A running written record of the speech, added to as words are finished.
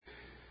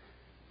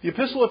The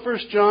epistle of 1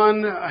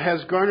 John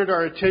has garnered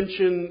our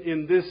attention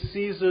in this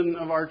season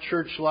of our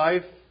church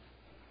life.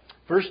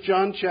 1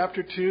 John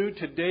chapter 2,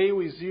 today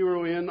we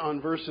zero in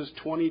on verses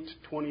 20 to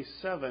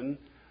 27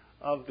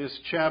 of this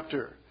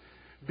chapter.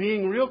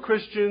 Being real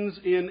Christians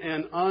in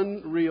an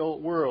unreal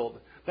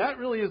world. That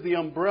really is the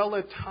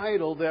umbrella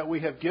title that we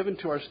have given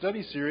to our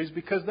study series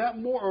because that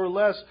more or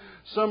less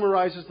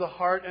summarizes the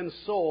heart and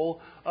soul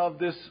of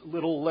this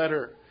little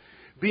letter.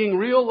 Being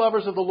real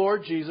lovers of the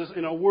Lord Jesus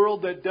in a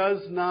world that does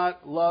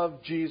not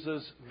love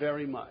Jesus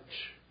very much.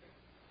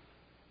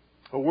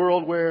 A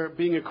world where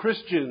being a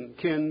Christian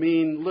can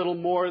mean little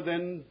more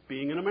than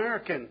being an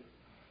American,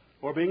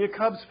 or being a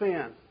Cubs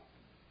fan,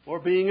 or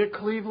being a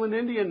Cleveland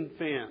Indian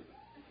fan.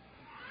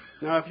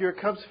 Now, if you're a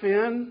Cubs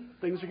fan,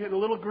 things are getting a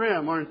little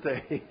grim, aren't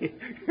they?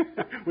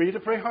 We need to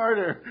pray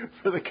harder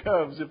for the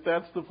Cubs if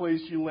that's the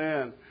place you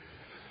land.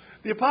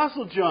 The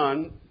Apostle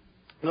John,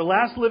 the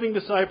last living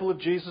disciple of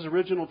Jesus'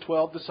 original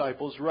 12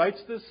 disciples, writes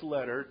this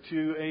letter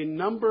to a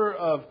number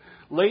of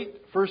late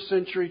first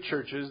century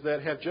churches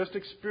that have just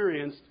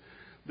experienced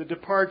the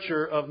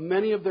departure of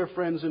many of their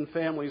friends and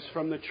families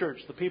from the church.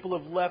 The people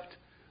have left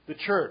the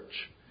church.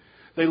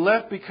 They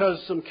left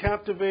because some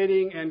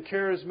captivating and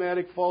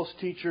charismatic false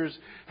teachers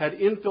had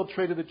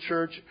infiltrated the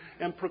church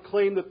and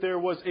proclaimed that there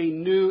was a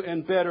new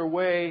and better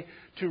way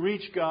to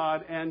reach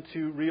God and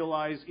to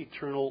realize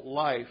eternal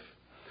life.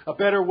 A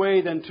better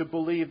way than to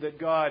believe that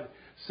God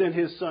sent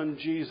His Son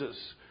Jesus,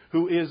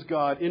 who is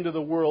God, into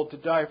the world to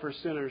die for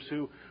sinners,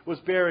 who was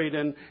buried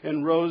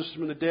and rose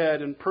from the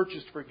dead and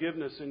purchased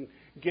forgiveness and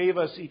gave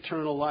us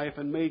eternal life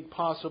and made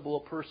possible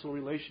a personal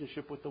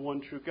relationship with the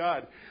one true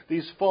God.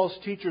 These false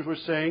teachers were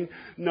saying,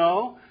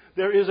 no,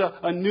 there is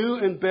a new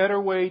and better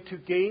way to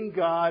gain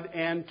God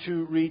and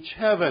to reach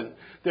heaven.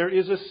 There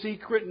is a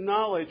secret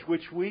knowledge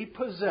which we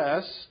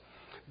possess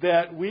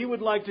that we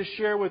would like to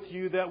share with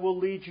you that will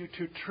lead you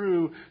to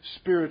true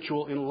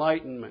spiritual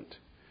enlightenment.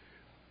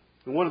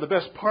 And one of the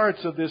best parts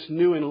of this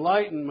new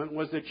enlightenment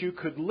was that you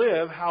could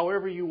live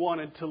however you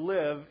wanted to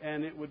live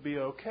and it would be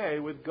okay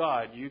with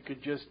God. You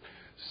could just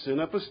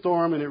sin up a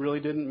storm and it really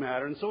didn't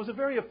matter. And so it was a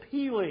very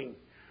appealing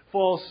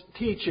false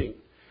teaching.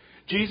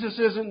 Jesus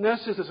isn't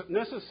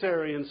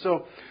necessary. And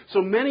so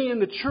many in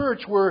the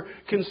church were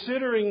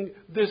considering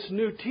this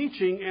new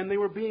teaching and they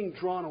were being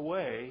drawn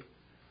away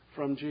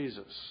from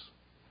Jesus.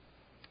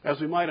 As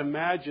we might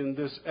imagine,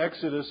 this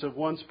exodus of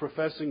once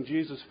professing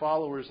Jesus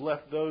followers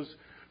left those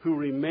who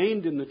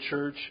remained in the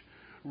church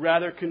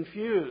rather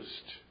confused.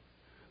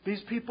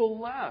 These people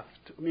left.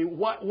 I mean,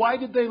 why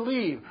did they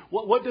leave?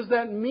 What does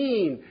that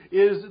mean?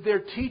 Is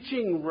their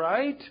teaching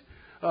right?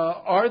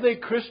 Are they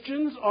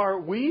Christians? Are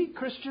we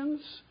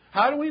Christians?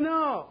 How do we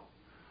know?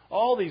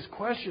 All these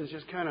questions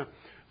just kind of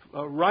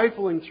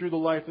rifling through the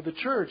life of the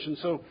church. And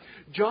so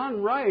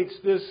John writes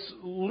this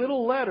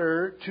little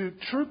letter to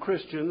true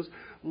Christians,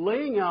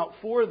 laying out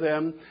for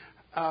them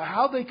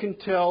how they can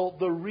tell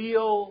the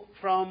real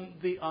from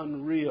the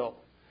unreal.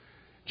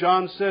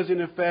 John says, in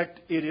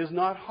effect, it is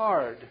not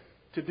hard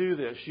to do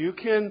this. You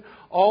can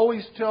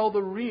always tell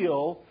the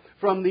real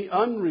from the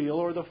unreal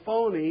or the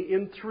phony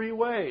in three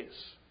ways.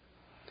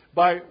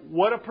 By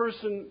what a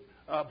person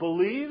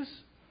believes,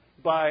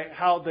 by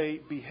how they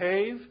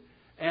behave,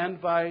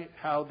 and by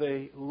how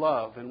they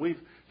love. And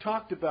we've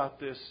talked about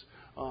this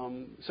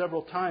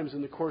several times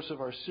in the course of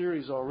our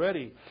series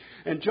already.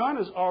 And John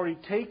has already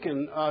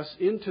taken us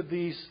into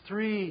these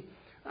three,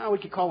 we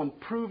could call them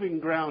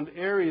proving ground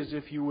areas,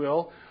 if you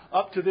will,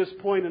 up to this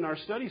point in our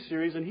study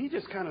series. And he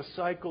just kind of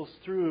cycles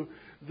through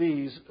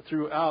these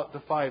throughout the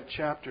 5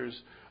 chapters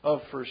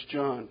of 1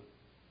 John.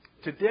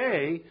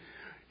 Today,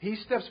 he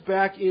steps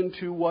back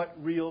into what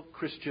real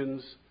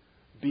Christians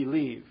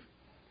believe.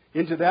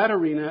 Into that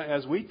arena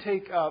as we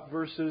take up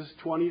verses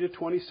 20 to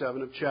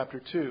 27 of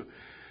chapter 2.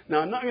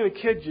 Now, I'm not going to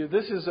kid you.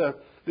 This is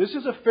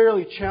a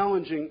fairly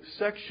challenging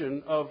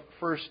section of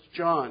 1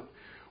 John.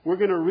 We're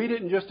going to read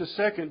it in just a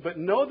second, but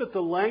know that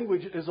the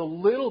language is a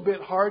little bit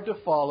hard to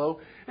follow,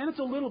 and it's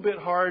a little bit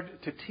hard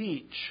to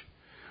teach.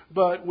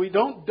 But we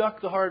don't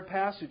duck the hard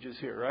passages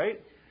here,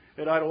 right?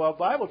 At Idlewild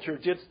Bible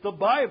Church, it's the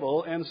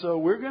Bible, and so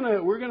we're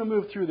going to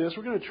move through this.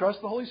 We're going to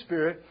trust the Holy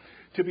Spirit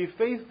to be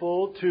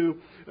faithful to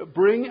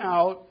bring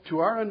out to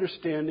our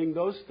understanding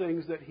those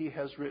things that He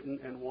has written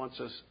and wants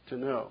us to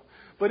know.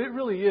 But it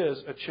really is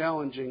a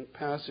challenging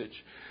passage.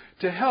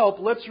 To help,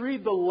 let's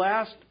read the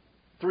last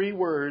 3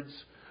 words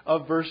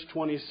of verse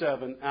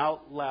 27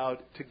 out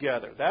loud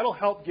together. That'll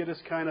help get us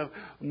kind of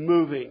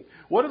moving.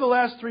 What are the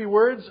last 3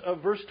 words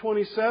of verse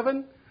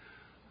 27?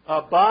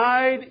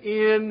 Abide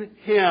in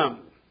Him.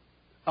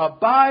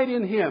 Abide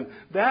in Him.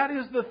 That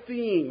is the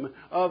theme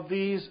of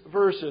these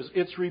verses.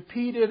 It's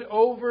repeated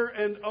over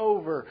and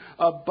over.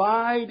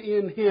 Abide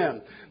in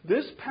Him.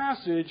 This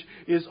passage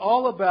is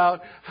all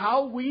about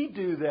how we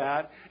do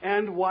that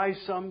and why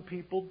some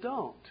people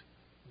don't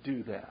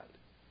do that.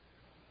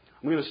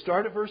 I'm going to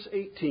start at verse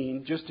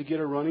 18 just to get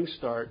a running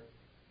start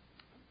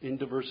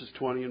into verses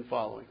 20 and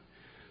following.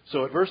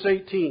 So at verse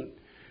 18,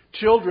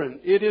 children,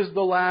 it is the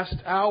last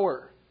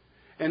hour.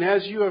 And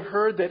as you have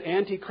heard that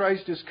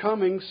Antichrist is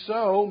coming,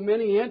 so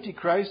many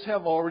Antichrists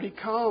have already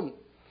come.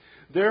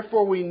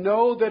 Therefore we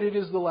know that it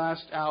is the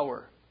last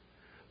hour.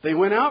 They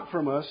went out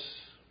from us,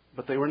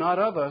 but they were not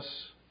of us.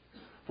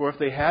 For if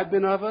they had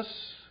been of us,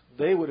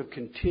 they would have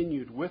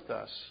continued with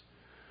us.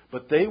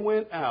 But they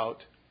went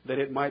out that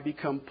it might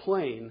become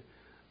plain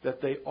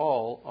that they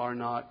all are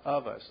not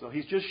of us. Now,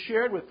 he's just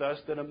shared with us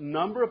that a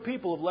number of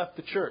people have left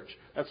the church.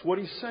 That's what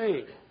he's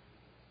saying.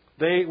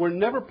 They were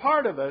never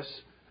part of us,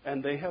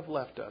 and they have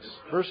left us.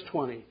 Verse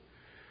 20.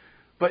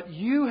 But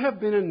you have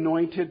been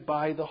anointed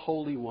by the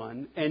Holy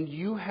One, and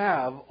you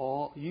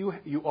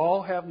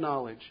all have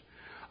knowledge.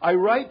 I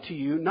write to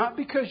you not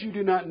because you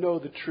do not know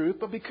the truth,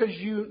 but because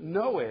you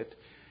know it,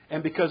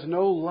 and because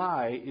no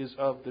lie is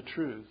of the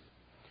truth.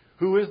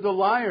 Who is the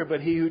liar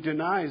but he who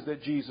denies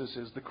that Jesus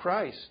is the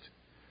Christ?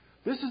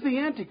 This is the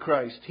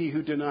Antichrist, he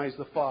who denies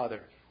the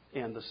Father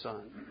and the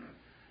Son.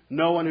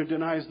 No one who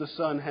denies the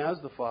Son has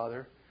the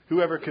Father.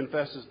 Whoever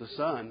confesses the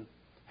Son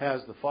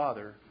has the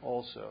Father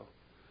also.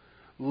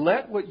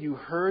 Let what you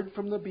heard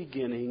from the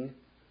beginning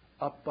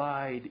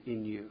abide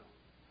in you.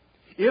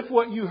 If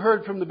what you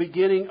heard from the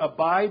beginning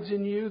abides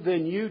in you,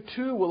 then you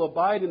too will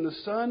abide in the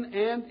Son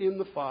and in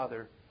the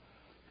Father.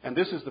 And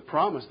this is the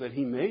promise that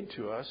He made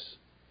to us,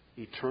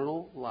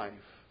 eternal life.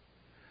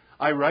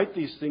 I write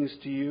these things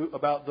to you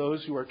about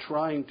those who are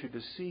trying to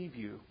deceive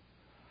you.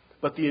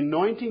 But the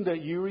anointing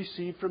that you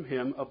receive from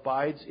Him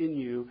abides in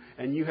you,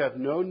 and you have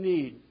no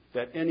need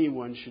that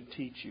anyone should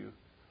teach you.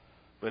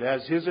 But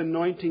as His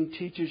anointing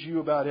teaches you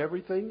about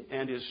everything,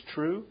 and is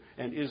true,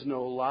 and is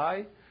no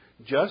lie,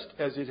 just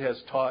as it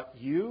has taught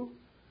you,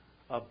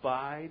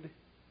 abide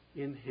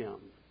in Him.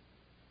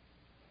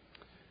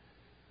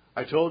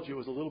 I told you it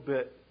was a little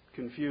bit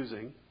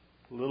confusing,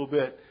 a little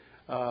bit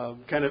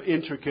kind of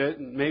intricate,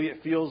 and maybe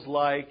it feels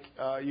like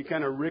you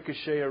kind of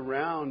ricochet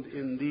around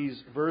in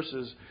these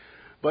verses.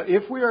 But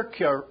if we are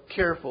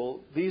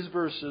careful, these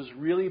verses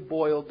really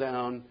boil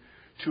down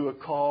to a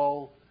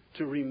call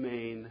to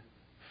remain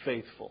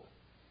faithful,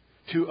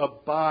 to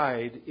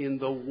abide in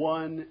the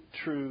one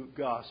true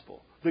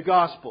gospel. The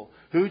gospel,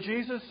 who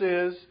Jesus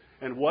is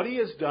and what He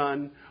has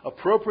done,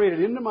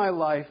 appropriated into my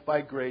life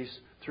by grace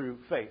through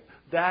faith.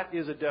 That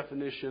is a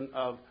definition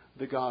of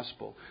the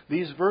gospel.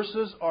 These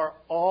verses are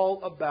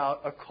all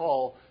about a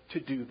call to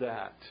do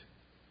that.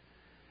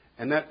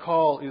 And that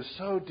call is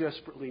so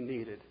desperately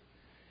needed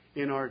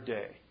in our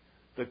day.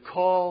 The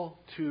call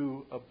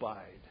to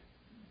abide.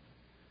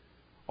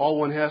 All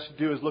one has to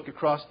do is look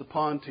across the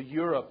pond to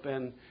Europe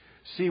and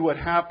see what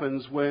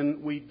happens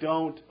when we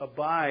don't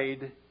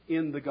abide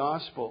in the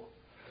gospel.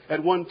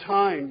 At one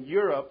time,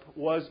 Europe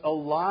was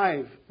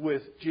alive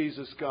with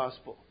Jesus'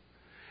 gospel.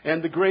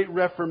 And the Great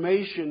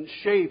Reformation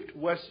shaped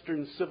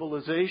Western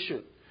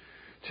civilization.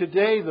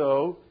 Today,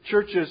 though,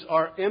 churches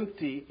are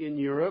empty in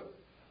Europe.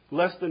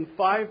 Less than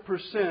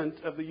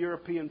 5% of the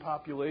European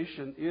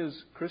population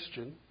is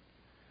Christian.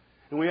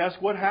 And we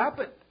ask, what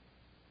happened?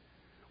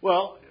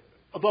 Well,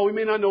 although we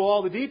may not know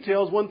all the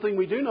details, one thing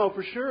we do know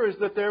for sure is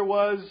that there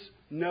was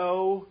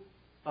no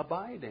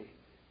abiding.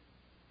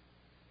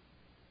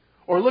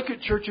 Or look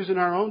at churches in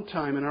our own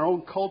time, in our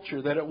own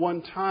culture, that at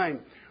one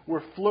time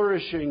were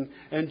flourishing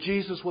and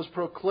Jesus was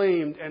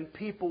proclaimed and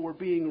people were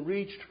being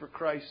reached for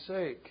Christ's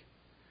sake.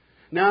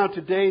 Now,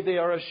 today, they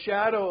are a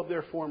shadow of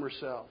their former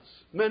selves.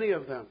 Many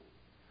of them.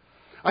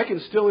 I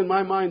can still, in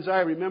my mind's eye,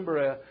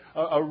 remember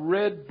a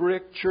red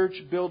brick church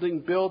building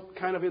built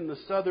kind of in the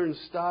southern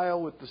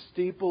style with the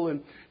steeple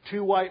and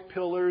two white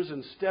pillars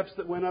and steps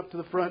that went up to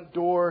the front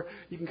door.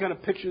 You can kind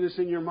of picture this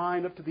in your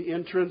mind up to the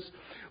entrance.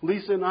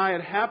 Lisa and I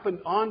had happened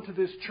onto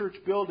this church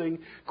building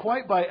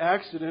quite by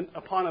accident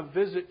upon a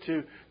visit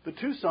to the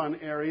Tucson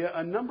area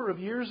a number of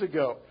years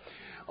ago.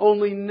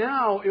 Only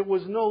now it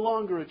was no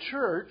longer a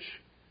church,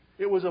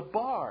 it was a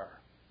bar.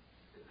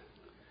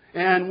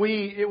 And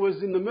it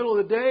was in the middle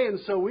of the day, and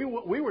so we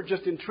were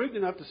just intrigued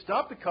enough to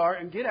stop the car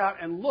and get out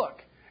and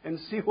look and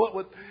see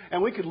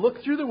and we could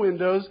look through the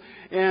windows,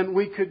 and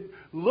we could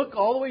look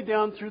all the way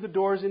down through the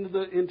doors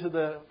into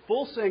the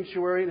full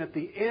sanctuary, and at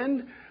the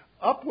end,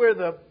 up where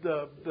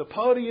the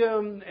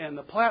podium and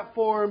the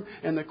platform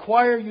and the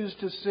choir used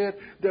to sit,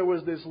 there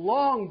was this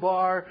long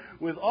bar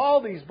with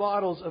all these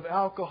bottles of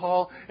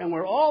alcohol, and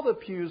where all the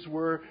pews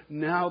were,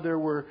 now there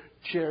were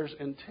chairs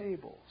and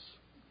tables.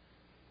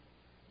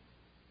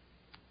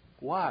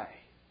 Why?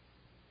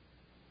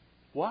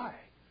 Why?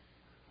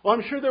 Well,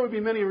 I'm sure there would be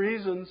many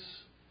reasons,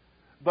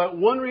 but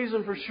one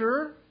reason for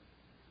sure,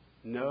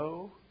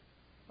 no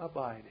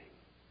abiding.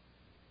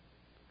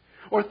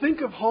 Or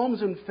think of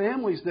homes and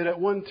families that at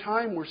one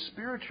time were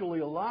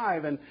spiritually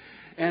alive, and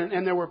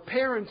there were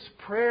parents'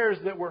 prayers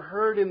that were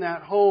heard in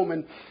that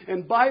home,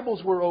 and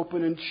Bibles were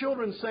open, and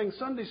children sang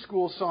Sunday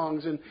school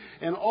songs,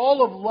 and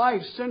all of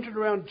life centered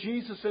around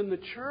Jesus and the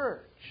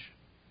church.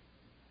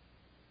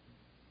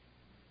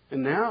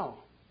 And now,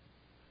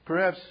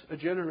 perhaps a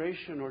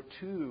generation or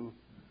two,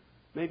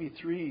 maybe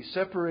three,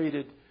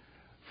 separated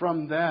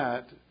from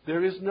that,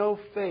 there is no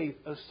faith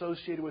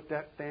associated with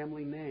that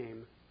family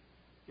name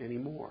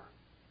anymore.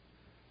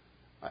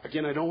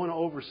 Again, I don't want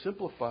to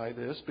oversimplify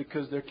this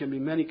because there can be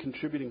many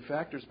contributing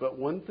factors, but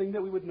one thing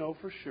that we would know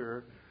for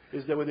sure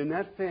is that within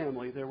that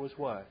family there was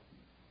what?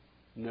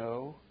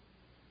 No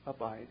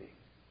abiding.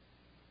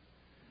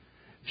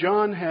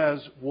 John has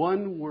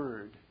one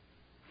word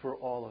for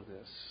all of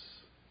this.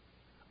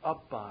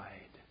 Abide.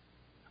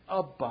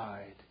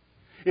 Abide.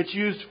 It's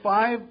used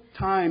 5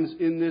 times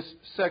in this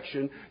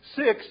section.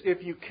 6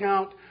 if you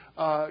count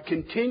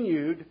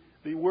continued,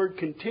 the word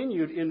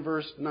continued in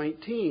verse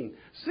 19.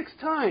 6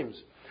 times.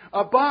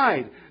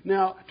 Abide.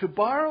 Now, to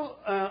borrow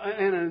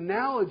an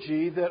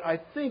analogy that I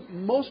think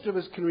most of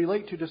us can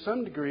relate to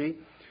some degree,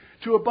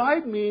 to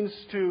abide means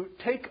to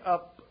take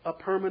up a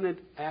permanent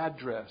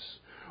address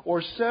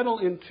or settle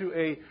into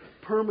a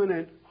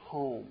permanent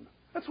home.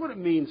 That's what it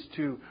means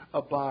to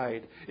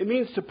abide. It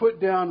means to put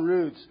down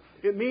roots.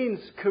 It means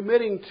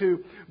committing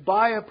to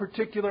buy a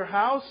particular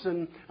house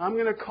and I'm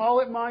going to call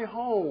it my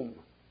home.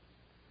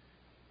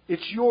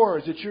 It's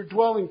yours. It's your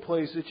dwelling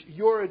place. It's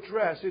your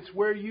address. It's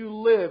where you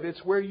live.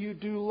 It's where you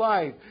do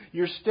life.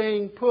 You're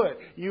staying put.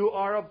 You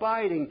are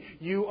abiding.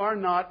 You are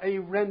not a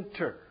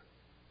renter.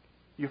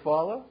 You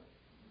follow?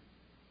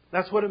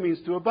 That's what it means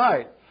to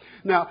abide.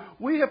 Now,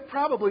 we have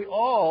probably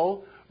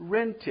all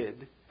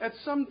rented at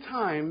some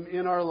time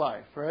in our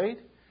life, right?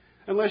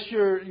 Unless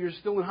you're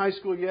still in high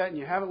school yet and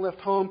you haven't left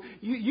home,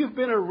 you've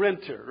been a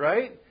renter,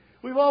 right?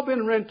 We've all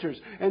been renters.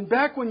 And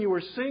back when you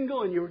were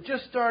single and you were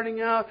just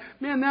starting out,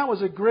 man, that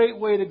was a great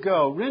way to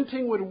go.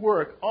 Renting would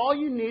work. All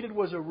you needed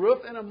was a roof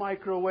and a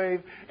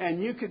microwave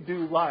and you could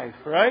do life,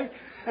 right?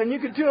 And you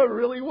could do it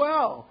really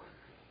well.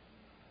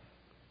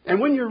 And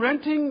when you're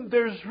renting,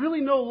 there's really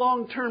no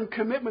long-term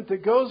commitment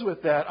that goes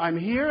with that. I'm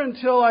here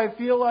until I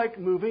feel like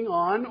moving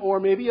on,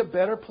 or maybe a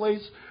better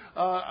place,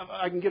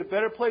 I can get a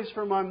better place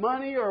for my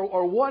money,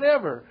 or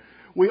whatever.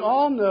 We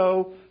all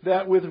know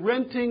that with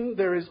renting,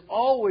 there is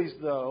always,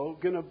 though,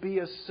 going to be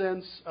a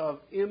sense of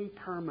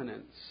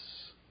impermanence.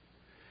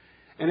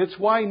 And it's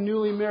why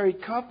newly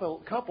married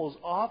couples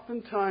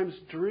oftentimes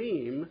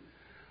dream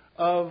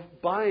of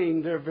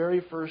buying their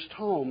very first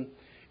home,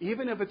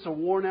 even if it's a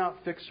worn-out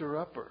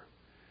fixer-upper.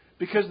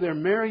 Because they're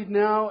married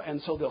now,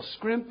 and so they'll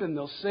scrimp and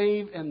they'll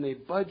save and they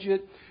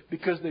budget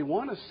because they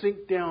want to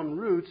sink down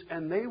roots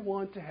and they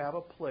want to have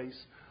a place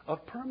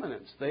of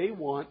permanence. They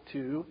want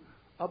to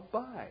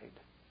abide.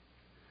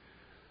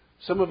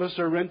 Some of us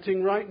are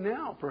renting right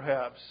now,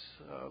 perhaps.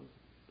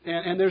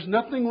 And there's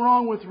nothing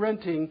wrong with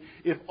renting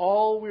if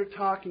all we're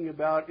talking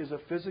about is a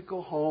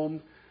physical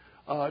home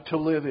to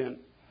live in.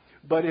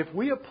 But if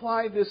we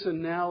apply this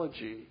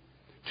analogy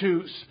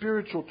to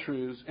spiritual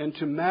truths and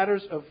to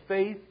matters of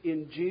faith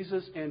in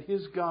Jesus and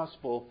His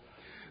gospel,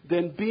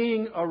 then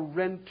being a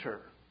renter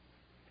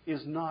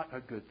is not a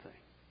good thing.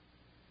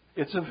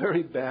 It's a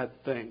very bad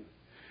thing.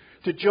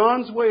 To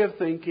John's way of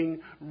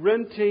thinking,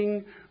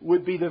 renting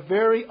would be the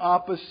very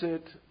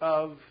opposite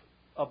of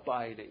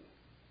abiding.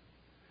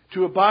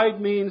 To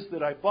abide means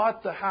that I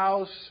bought the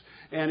house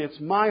and it's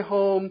my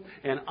home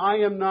and I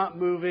am not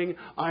moving.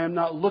 I am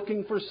not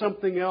looking for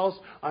something else.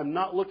 I'm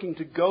not looking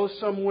to go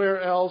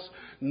somewhere else.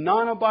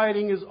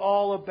 Non-abiding is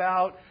all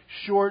about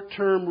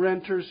short-term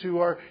renters who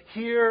are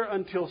here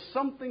until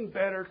something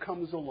better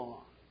comes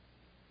along.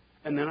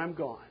 And then I'm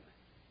gone.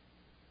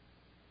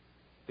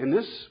 In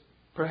this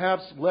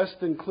perhaps less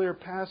than clear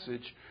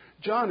passage,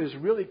 John is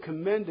really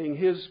commending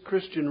his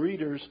Christian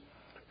readers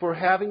for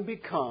having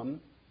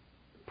become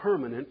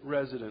permanent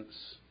residents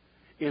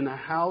in a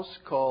house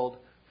called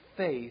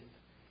faith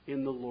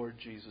in the Lord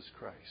Jesus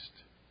Christ.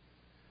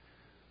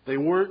 They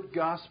weren't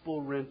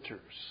gospel renters,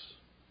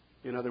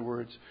 in other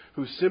words,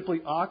 who simply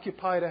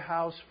occupied a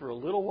house for a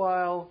little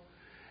while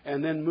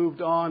and then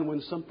moved on when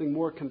something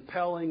more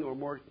compelling or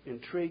more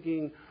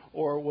intriguing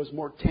or was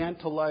more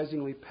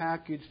tantalizingly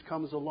packaged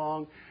comes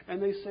along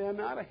and they say,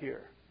 I'm out of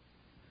here.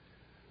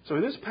 So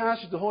in this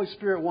passage, the Holy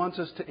Spirit wants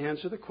us to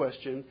answer the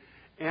question,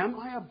 am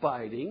I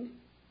abiding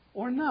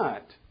or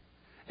not?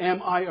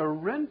 Am I a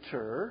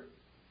renter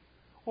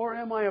or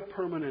am I a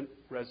permanent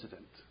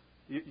resident?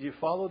 You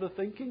follow the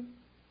thinking?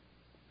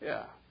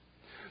 Yeah.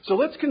 So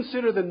let's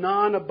consider the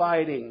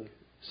non-abiding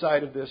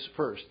side of this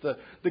first,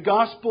 the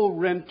gospel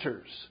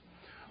renters.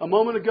 A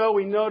moment ago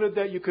we noted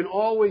that you can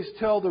always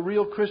tell the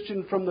real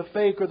Christian from the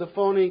fake or the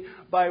phony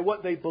by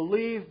what they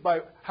believe,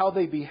 by how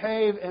they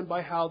behave, and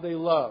by how they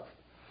love.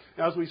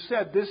 Now, as we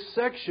said, this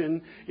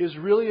section is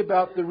really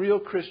about the real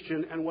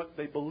Christian and what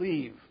they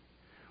believe.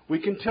 We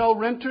can tell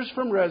renters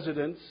from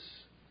residents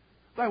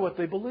by what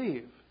they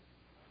believe.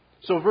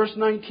 So verse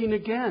 19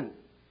 again.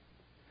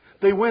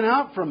 They went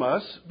out from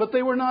us, but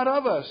they were not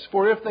of us.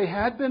 For if they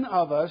had been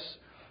of us,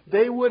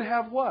 they would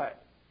have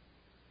what?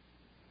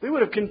 They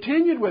would have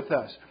continued with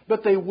us.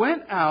 But they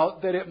went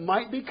out that it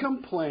might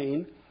become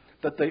plain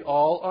that they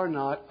all are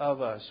not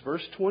of us.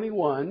 Verse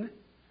 21.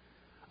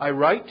 I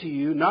write to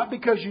you, not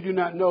because you do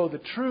not know the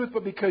truth,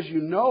 but because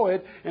you know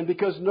it, and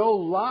because no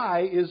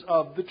lie is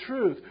of the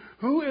truth.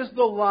 Who is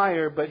the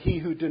liar but he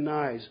who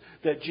denies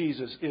that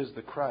Jesus is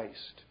the Christ?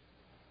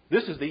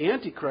 This is the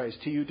Antichrist,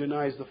 he who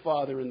denies the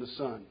Father and the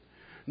Son.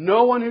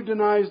 No one who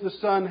denies the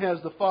Son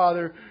has the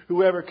Father.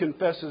 Whoever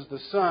confesses the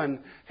Son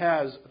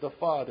has the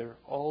Father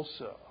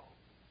also.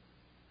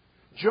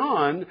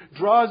 John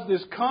draws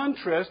this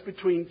contrast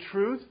between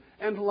truth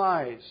and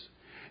lies.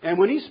 And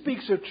when he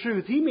speaks of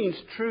truth, he means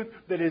truth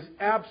that is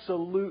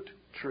absolute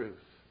truth.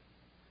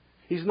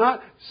 He's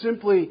not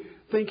simply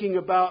thinking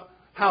about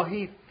how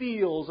he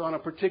feels on a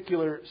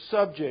particular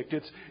subject.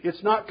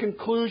 It's not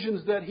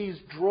conclusions that he's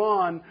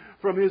drawn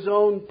from his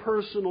own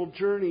personal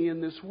journey in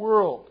this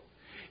world.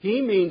 He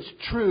means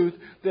truth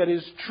that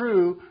is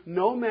true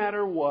no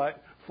matter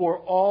what for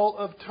all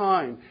of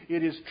time.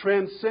 It is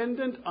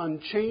transcendent,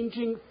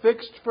 unchanging,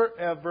 fixed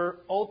forever,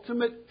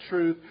 ultimate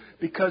truth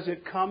because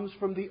it comes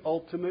from the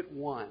ultimate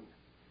one.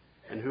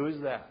 And who is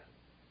that?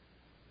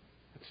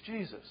 It's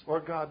Jesus,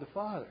 or God the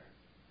Father.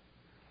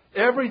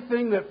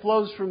 Everything that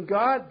flows from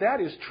God,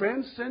 that is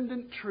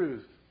transcendent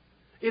truth.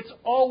 It's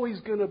always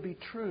going to be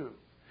true.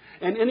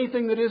 And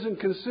anything that isn't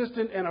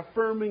consistent and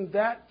affirming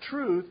that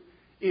truth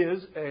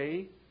is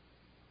a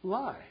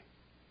lie.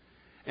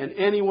 And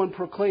anyone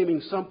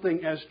proclaiming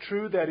something as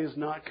true that is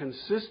not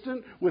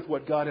consistent with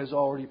what God has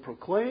already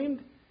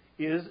proclaimed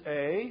is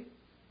a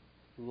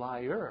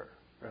liar,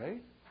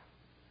 right?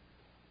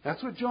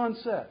 That's what John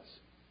says.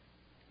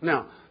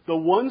 Now, the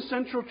one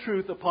central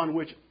truth upon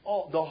which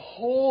the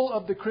whole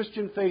of the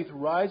Christian faith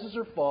rises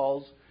or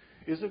falls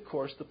is, of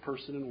course, the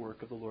person and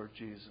work of the Lord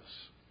Jesus.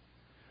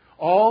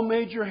 All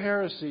major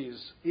heresies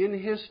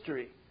in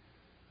history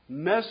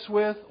mess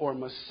with or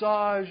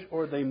massage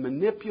or they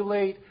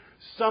manipulate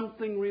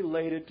something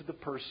related to the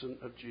person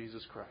of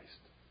Jesus Christ.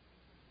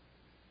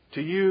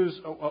 To use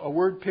a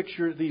word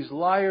picture, these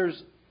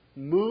liars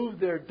move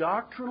their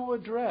doctrinal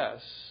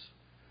address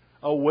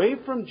away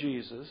from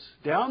Jesus,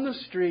 down the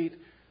street,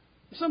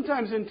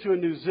 sometimes into a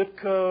new zip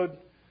code,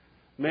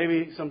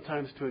 maybe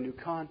sometimes to a new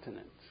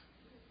continent.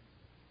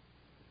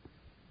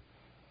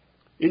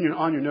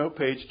 On your note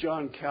page,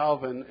 John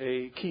Calvin,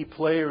 a key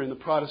player in the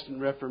Protestant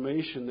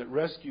Reformation that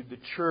rescued the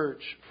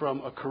church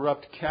from a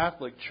corrupt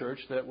Catholic church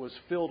that was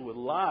filled with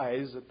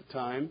lies at the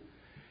time,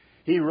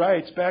 he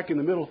writes back in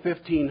the middle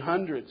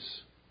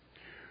 1500s,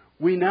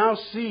 "We now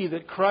see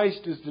that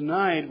Christ is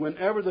denied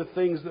whenever the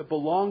things that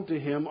belong to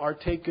Him are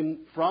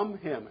taken from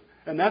Him."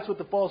 And that's what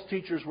the false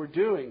teachers were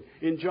doing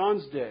in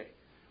John's day.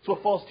 It's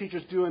what false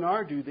teachers do in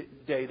our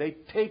day. They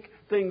take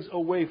things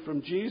away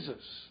from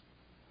Jesus.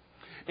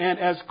 And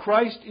as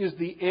Christ is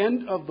the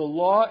end of the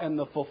law and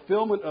the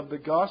fulfillment of the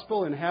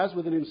gospel and has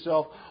within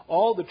Himself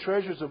all the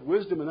treasures of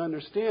wisdom and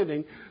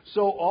understanding,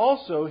 so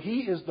also He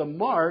is the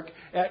mark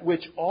at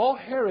which all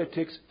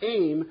heretics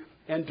aim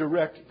and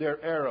direct their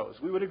arrows.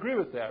 We would agree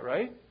with that,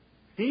 right?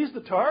 He's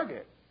the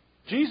target.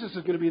 Jesus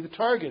is going to be the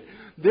target.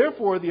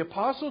 Therefore, the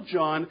Apostle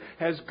John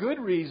has good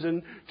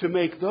reason to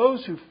make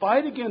those who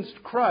fight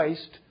against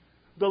Christ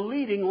the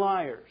leading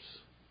liars,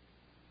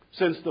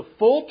 since the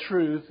full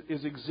truth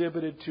is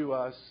exhibited to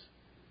us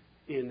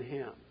in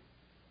Him.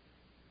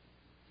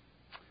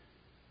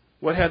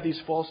 What had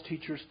these false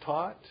teachers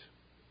taught?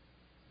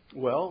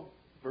 Well,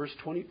 verse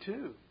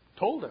 22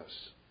 told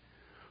us.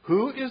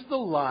 Who is the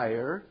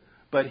liar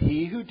but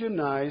he who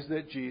denies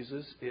that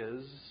Jesus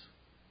is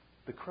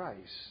the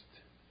Christ?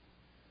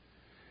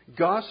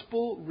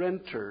 Gospel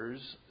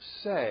renters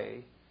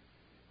say,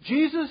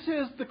 Jesus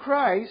is the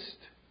Christ.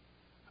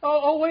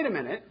 Oh, wait a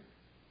minute.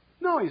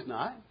 No, He's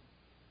not.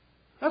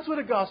 That's what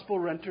a gospel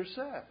renter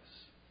says.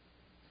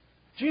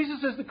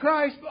 Jesus is the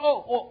Christ.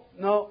 Oh,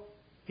 no,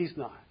 He's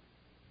not.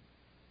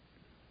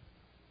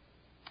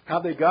 How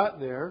they got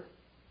there,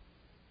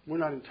 we're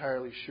not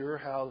entirely sure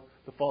how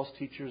the false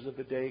teachers of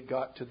the day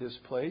got to this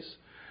place.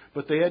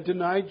 But they had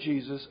denied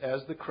Jesus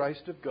as the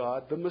Christ of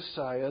God, the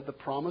Messiah, the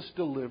promised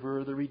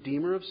deliverer, the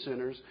Redeemer of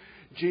sinners.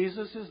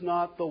 Jesus is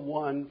not the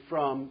one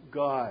from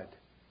God.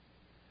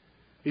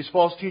 These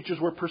false teachers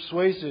were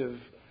persuasive,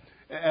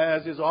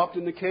 as is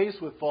often the case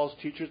with false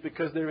teachers,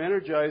 because they're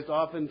energized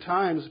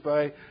oftentimes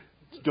by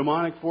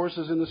demonic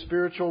forces in the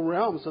spiritual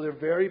realm. So they're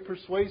very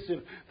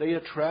persuasive. They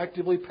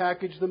attractively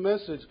package the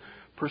message.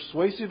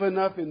 Persuasive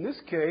enough in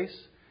this case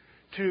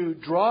to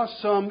draw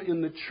some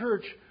in the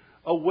church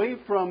away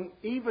from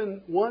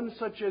even one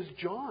such as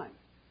John,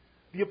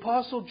 the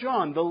Apostle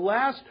John, the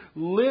last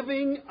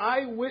living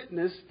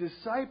eyewitness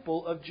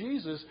disciple of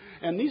Jesus.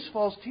 And these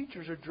false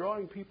teachers are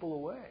drawing people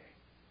away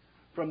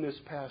from this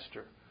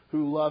pastor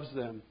who loves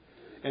them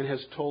and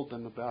has told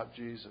them about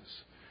Jesus.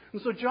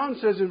 And so John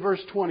says in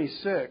verse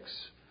 26,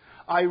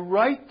 I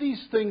write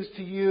these things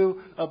to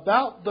you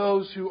about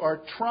those who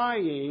are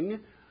trying,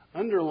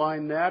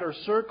 underline that or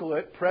circle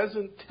it,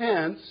 present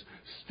tense,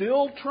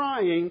 still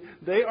trying,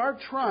 they are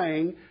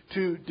trying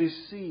to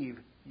deceive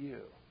you.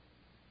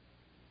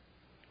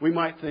 We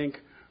might think,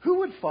 who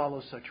would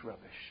follow such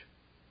rubbish?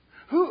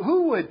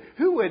 Who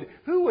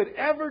would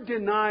ever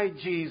deny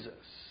Jesus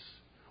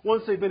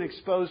once they've been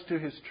exposed to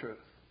His truth?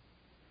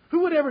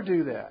 Who would ever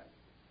do that?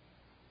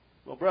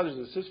 Well, brothers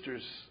and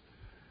sisters,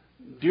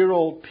 dear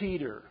old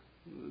Peter,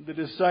 the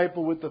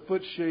disciple with the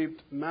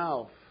foot-shaped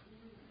mouth,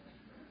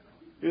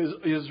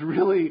 is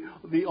really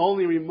the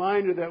only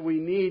reminder that we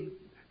need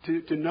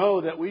to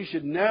know that we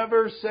should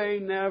never say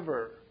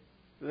never,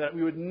 that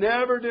we would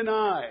never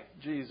deny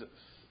Jesus.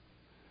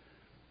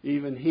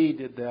 Even He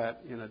did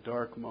that in a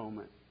dark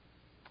moment.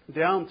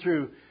 Down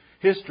through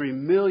history,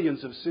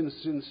 millions of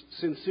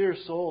sincere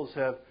souls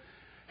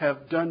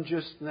have done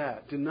just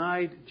that,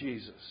 denied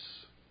Jesus.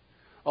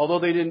 Although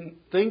they didn't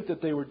think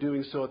that they were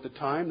doing so at the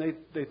time,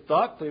 they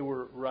thought they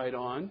were right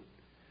on.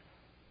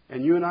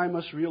 And you and I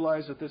must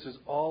realize that this is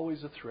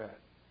always a threat,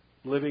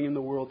 living in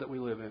the world that we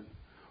live in.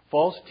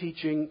 False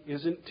teaching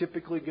isn't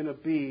typically going to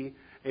be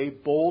a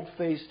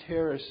bold-faced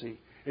heresy.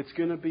 It's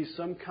going to be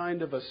some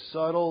kind of a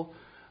subtle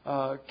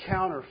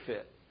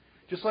counterfeit.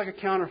 Just like a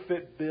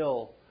counterfeit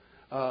bill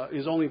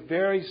is only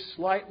very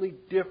slightly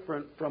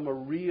different from a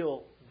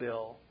real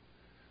bill,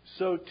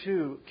 so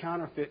too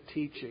counterfeit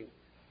teaching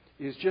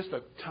is just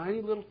a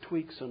tiny little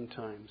tweak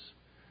sometimes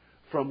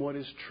from what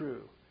is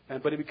true,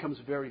 but it becomes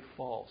very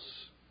false.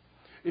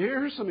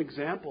 Here are some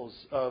examples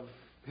of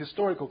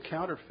historical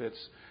counterfeits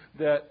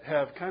that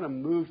have kind of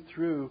moved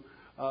through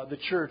the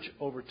church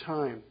over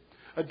time.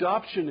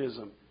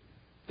 Adoptionism.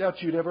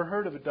 Doubt you'd ever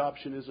heard of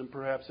adoptionism,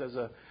 perhaps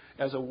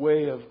as a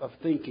way of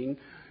thinking.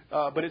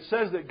 But it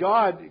says that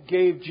God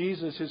gave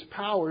Jesus His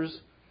powers.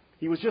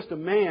 He was just a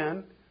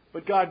man,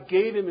 but God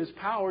gave Him His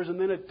powers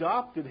and then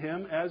adopted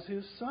Him as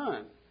His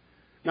son.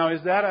 Now,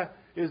 is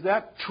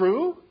that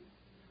true?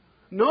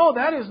 No,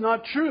 that is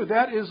not true.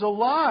 That is a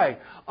lie.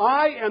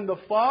 I and the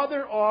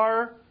Father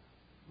are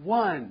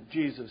one,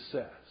 Jesus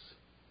says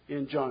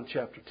in John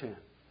chapter 10.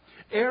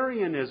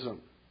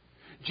 Arianism.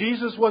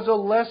 Jesus was a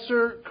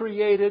lesser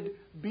created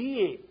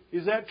being.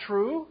 Is that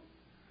true?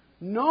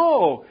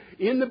 No.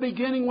 In the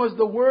beginning was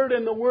the Word,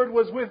 and the Word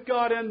was with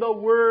God, and the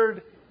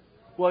Word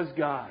was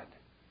God.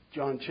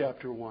 John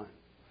chapter 1.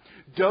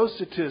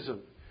 Docetism.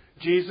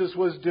 Jesus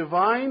was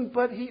divine,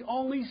 but He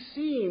only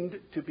seemed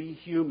to be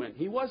human.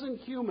 He wasn't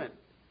human.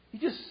 He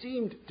just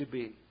seemed to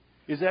be.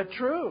 Is that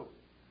true?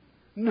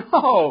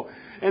 No.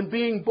 And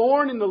being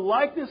born in the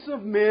likeness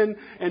of men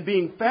and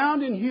being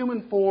found in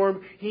human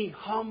form, He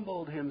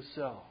humbled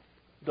Himself,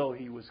 though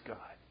He was God.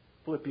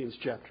 Philippians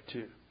chapter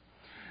 2.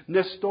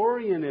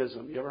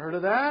 Nestorianism. You ever heard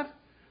of that?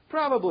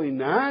 Probably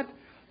not.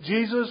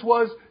 Jesus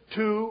was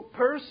two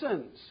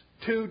persons.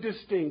 Two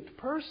distinct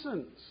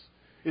persons.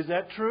 Is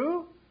that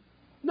true?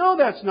 No,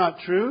 that's not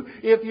true.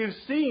 If you've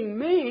seen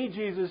me,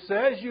 Jesus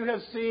says, you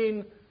have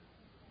seen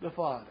the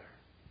Father.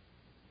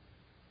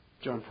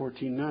 John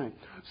 14:9.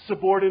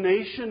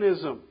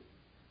 Subordinationism.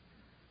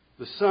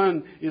 The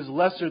Son is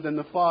lesser than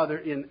the Father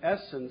in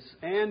essence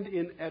and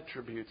in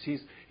attributes.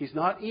 He's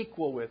not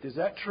equal with. Is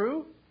that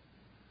true?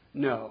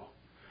 No.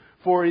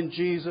 For in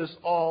Jesus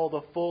all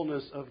the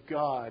fullness of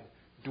God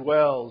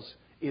dwells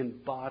in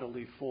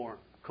bodily form.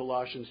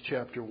 Colossians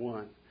chapter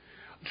 1.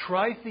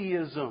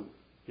 Tritheism.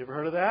 You ever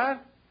heard of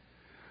that?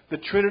 The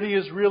Trinity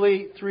is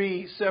really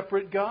three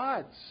separate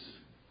gods.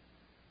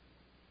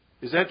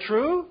 Is that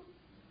true?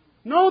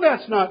 No,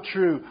 that's not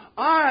true.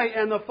 I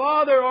and the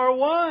Father are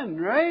one,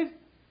 right?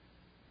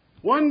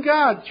 One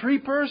God, three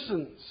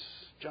persons.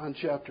 John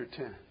chapter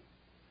 10.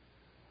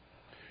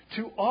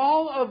 To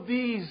all of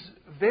these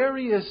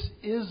various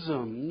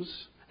isms,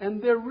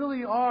 and there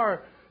really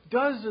are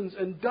dozens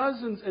and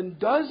dozens and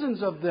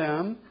dozens of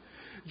them,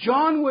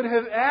 John would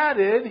have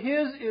added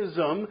his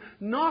ism,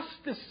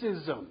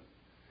 Gnosticism.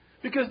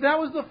 Because that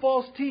was the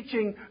false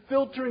teaching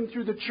filtering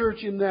through the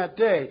church in that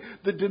day.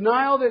 The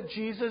denial that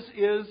Jesus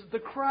is the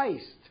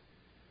Christ.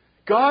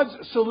 God's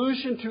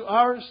solution to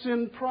our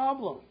sin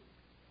problem.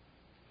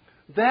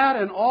 That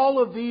and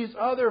all of these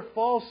other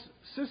false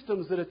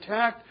systems that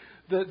attacked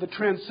the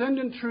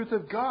transcendent truth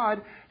of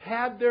God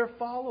had their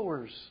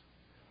followers.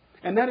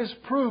 And that is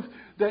proof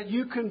that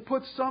you can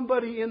put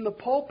somebody in the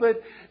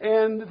pulpit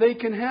and they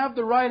can have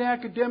the right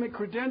academic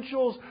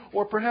credentials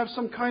or perhaps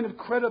some kind of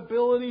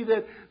credibility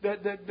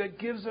that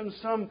gives them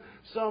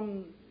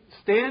some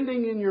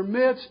standing in your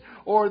midst,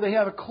 or they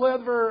have a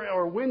clever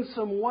or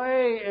winsome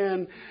way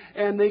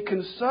and they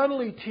can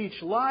subtly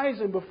teach lies,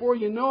 and before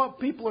you know it,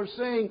 people are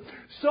saying,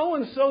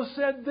 so-and-so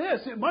said this,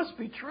 it must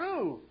be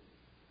true.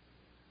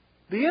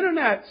 The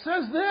internet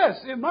says this,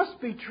 it must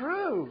be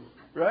true,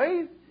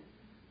 right?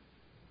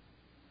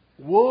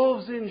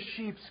 Wolves in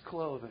sheep's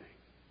clothing.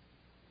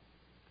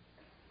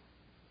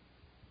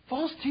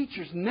 False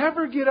teachers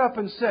never get up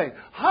and say,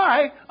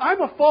 "Hi,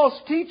 I'm a false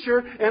teacher,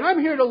 and I'm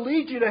here to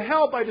lead you to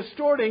hell by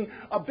distorting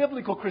a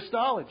biblical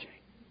Christology."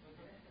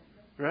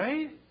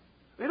 Right?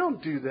 They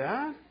don't do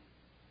that.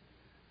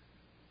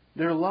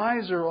 Their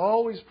lies are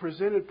always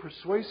presented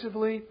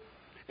persuasively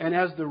and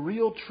as the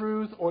real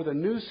truth or the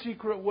new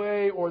secret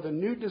way or the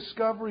new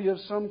discovery of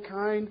some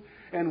kind.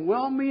 And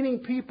well-meaning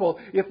people,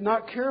 if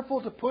not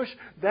careful to push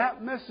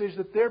that message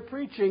that they're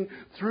preaching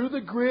through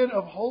the grid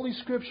of Holy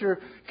Scripture,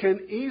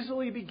 can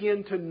easily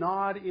begin to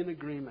nod in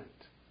agreement.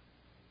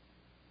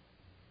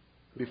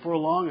 Before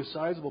long, a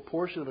sizable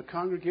portion of a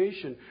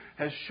congregation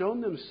has shown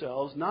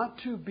themselves not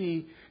to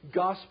be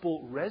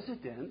gospel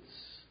residents,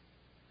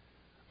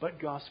 but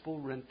gospel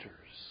renters.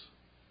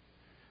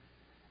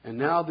 And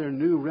now their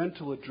new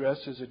rental address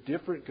is a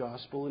different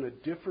gospel and a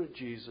different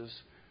Jesus,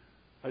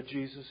 a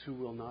Jesus who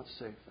will not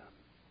save them.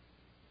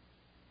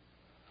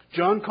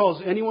 John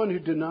calls anyone who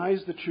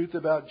denies the truth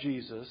about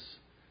Jesus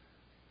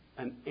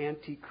an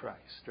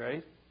antichrist,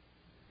 right?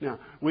 Now,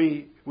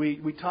 we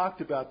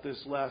talked about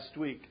this last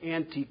week.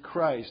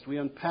 Antichrist. We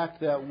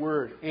unpacked that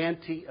word.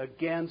 Anti,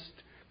 against.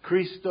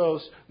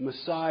 Christos,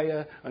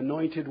 Messiah,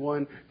 Anointed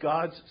One,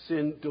 God's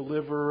sin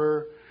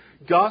deliverer.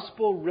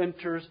 Gospel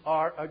renters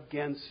are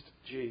against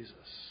Jesus.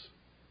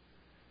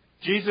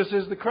 Jesus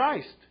is the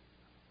Christ.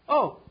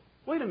 Oh,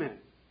 wait a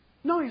minute.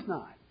 No, He's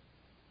not.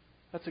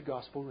 That's a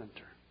gospel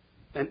renter.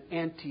 An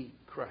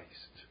antichrist.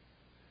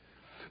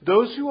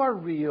 Those who are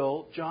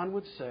real, John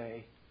would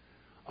say,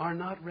 are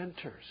not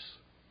renters.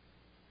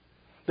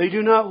 They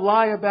do not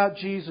lie about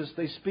Jesus.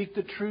 They speak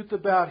the truth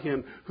about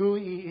Him, who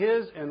He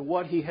is and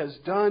what He has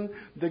done,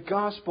 the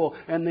gospel.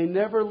 And they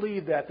never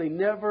leave that. They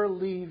never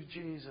leave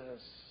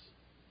Jesus.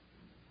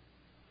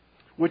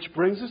 Which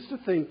brings us to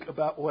think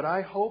about what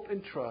I hope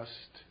and trust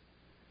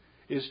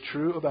is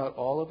true about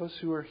all of us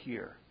who are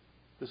here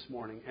this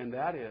morning. And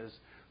that is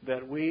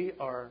that we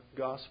are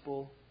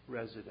gospel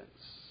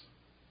residents.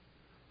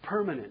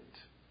 Permanent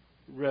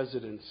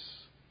residents.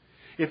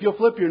 If you'll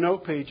flip your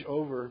note page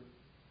over,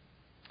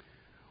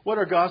 what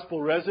are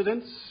gospel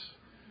residents?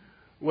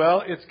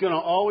 Well, it's going to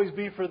always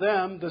be for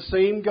them the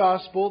same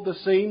gospel, the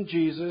same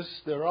Jesus.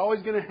 They're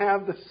always going to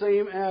have the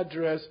same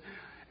address,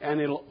 and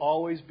it'll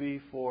always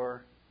be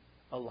for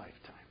a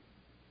lifetime.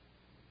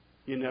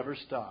 You never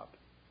stop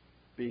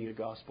being a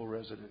gospel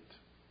resident.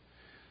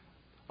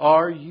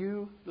 Are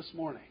you this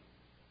morning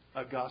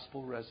a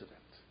gospel resident?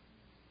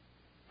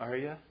 Are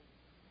you?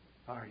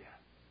 Are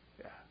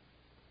you?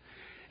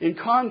 Yeah. In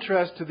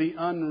contrast to the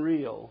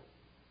unreal,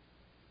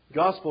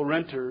 gospel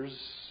renters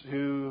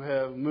who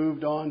have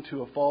moved on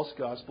to a false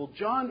gospel,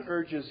 John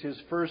urges his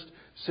first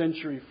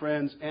century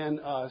friends and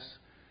us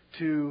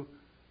to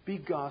be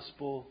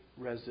gospel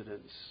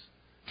residents,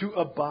 to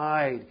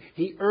abide.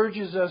 He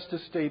urges us to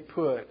stay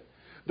put.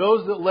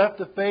 Those that left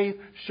the faith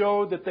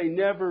showed that they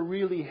never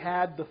really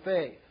had the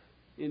faith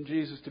in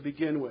Jesus to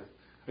begin with.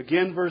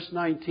 Again, verse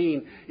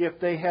 19, if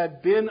they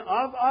had been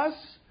of us,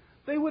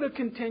 they would have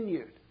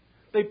continued.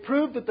 They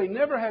proved that they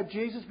never had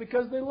Jesus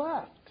because they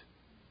left.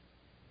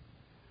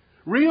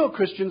 Real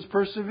Christians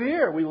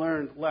persevere, we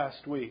learned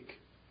last week.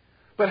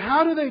 But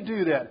how do they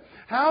do that?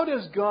 How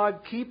does God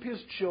keep His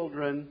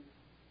children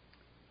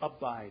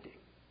abiding?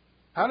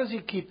 How does He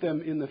keep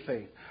them in the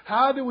faith?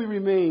 How do we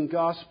remain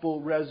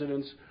gospel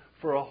residents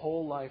for a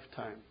whole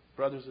lifetime?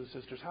 Brothers and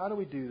sisters, how do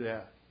we do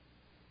that?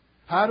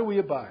 How do we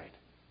abide?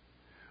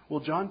 Well,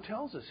 John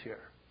tells us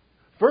here.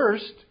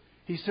 First,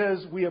 he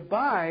says we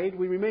abide,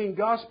 we remain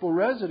gospel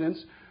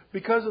residents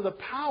because of the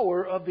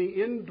power of the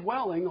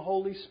indwelling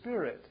Holy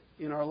Spirit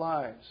in our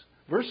lives.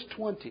 Verse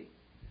 20.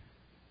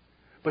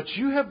 But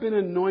you have been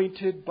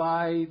anointed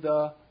by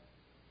the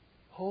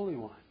Holy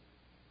One.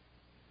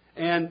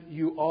 And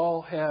you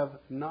all have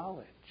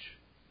knowledge.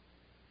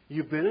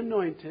 You've been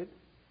anointed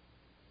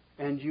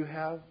and you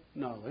have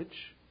knowledge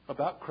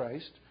about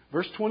Christ.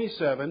 Verse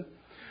 27.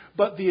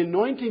 But the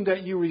anointing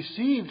that you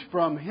received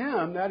from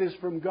Him, that is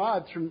from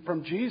God,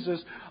 from Jesus,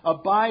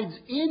 abides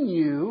in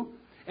you,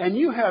 and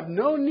you have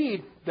no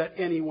need that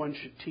anyone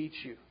should teach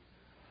you.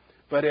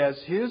 But as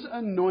His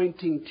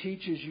anointing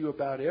teaches you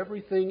about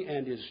everything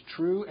and is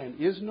true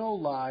and is no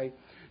lie,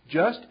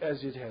 just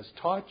as it has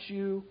taught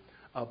you,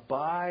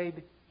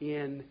 abide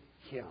in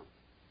Him.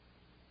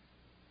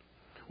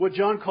 What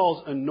John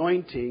calls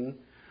anointing,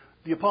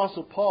 the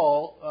Apostle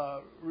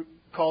Paul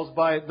calls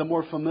by the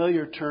more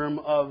familiar term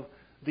of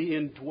the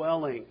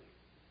indwelling.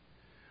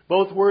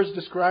 Both words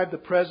describe the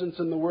presence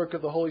and the work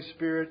of the Holy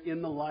Spirit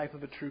in the life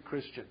of a true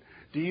Christian.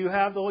 Do you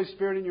have the Holy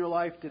Spirit in your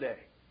life today?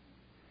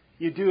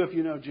 You do if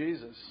you know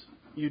Jesus.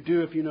 You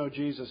do if you know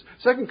Jesus.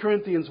 2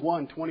 Corinthians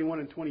 1, 21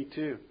 and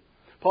 22.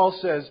 Paul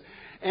says,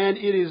 and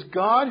it is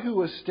God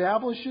who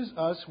establishes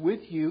us with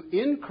you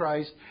in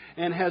Christ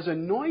and has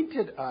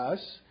anointed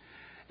us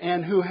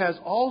and who has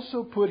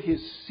also put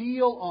His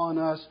seal on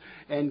us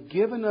and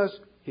given us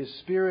His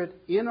Spirit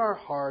in our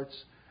hearts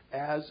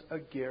as a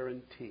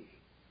guarantee.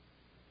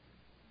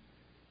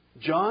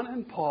 John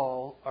and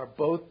Paul are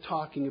both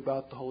talking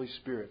about the Holy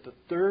Spirit, the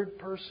third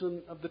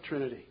person of the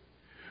Trinity,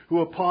 who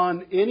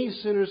upon any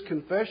sinner's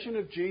confession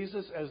of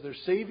Jesus as their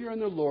Savior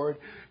and their Lord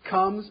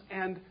comes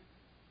and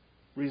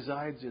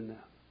resides in them,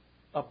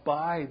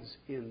 abides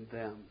in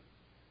them.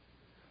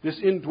 This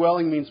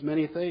indwelling means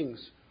many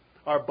things.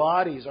 Our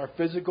bodies, our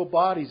physical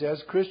bodies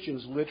as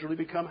Christians literally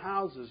become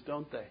houses,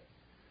 don't they?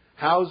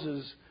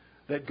 Houses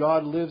that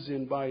God lives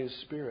in by His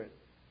Spirit.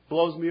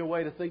 Blows me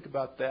away to think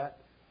about that.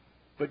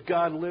 But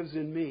God lives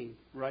in me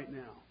right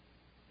now.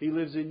 He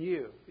lives in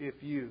you if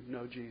you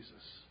know Jesus.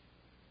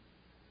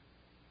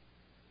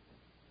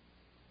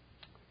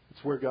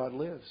 It's where God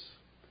lives.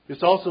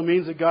 This also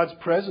means that God's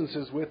presence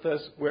is with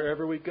us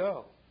wherever we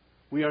go.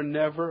 We are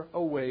never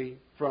away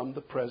from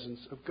the presence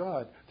of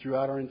God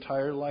throughout our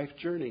entire life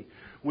journey.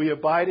 We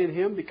abide in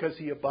Him because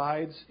He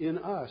abides in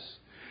us.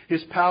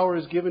 His power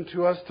is given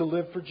to us to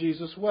live for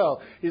Jesus well.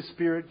 His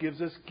Spirit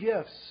gives us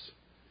gifts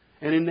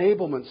and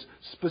enablements,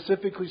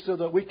 specifically so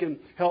that we can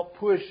help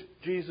push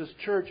Jesus'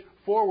 church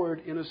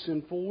forward in a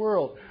sinful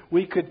world.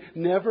 We could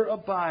never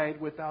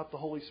abide without the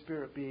Holy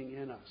Spirit being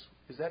in us.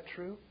 Is that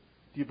true?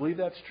 Do you believe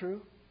that's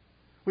true?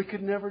 We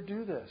could never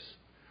do this.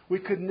 We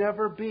could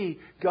never be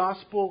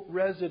gospel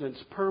residents,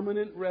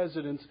 permanent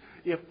residents,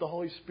 if the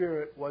Holy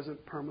Spirit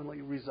wasn't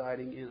permanently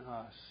residing in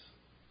us.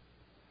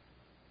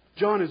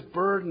 John is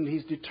burdened.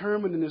 He's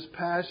determined in this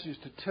passage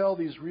to tell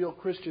these real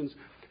Christians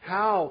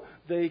how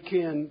they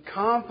can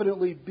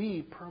confidently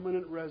be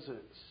permanent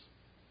residents.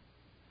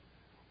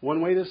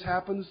 One way this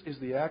happens is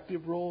the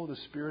active role of the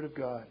Spirit of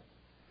God.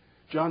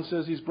 John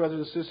says these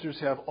brothers and sisters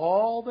have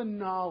all the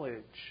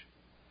knowledge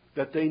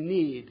that they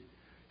need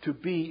to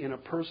be in a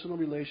personal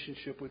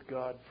relationship with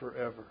God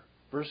forever.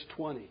 Verse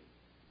 20.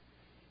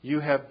 You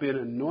have been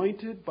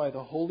anointed by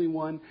the Holy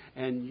One,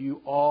 and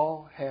you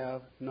all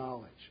have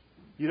knowledge.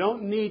 You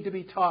don't need to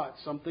be taught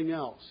something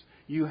else.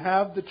 You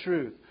have the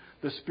truth.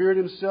 The Spirit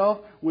Himself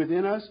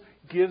within us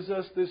gives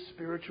us this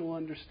spiritual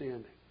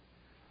understanding.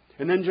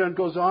 And then John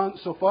goes on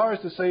so far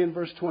as to say in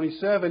verse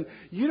 27,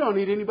 you don't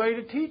need anybody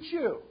to teach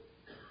you.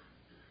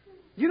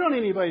 You don't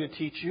need anybody to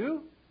teach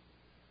you.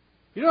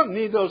 You don't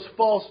need those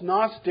false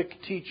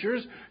Gnostic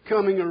teachers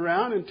coming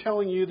around and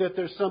telling you that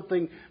there's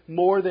something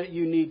more that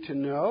you need to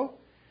know.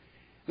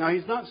 Now,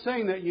 he's not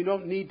saying that you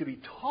don't need to be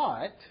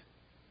taught.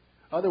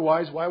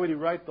 Otherwise, why would he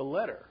write the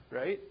letter,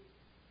 right?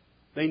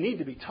 They need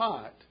to be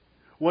taught.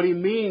 What he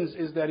means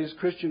is that his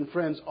Christian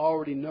friends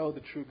already know the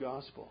true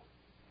gospel.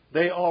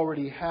 They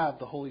already have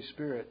the Holy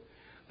Spirit.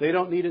 They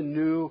don't need a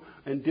new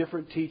and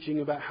different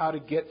teaching about how to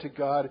get to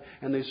God,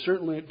 and they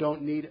certainly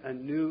don't need a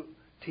new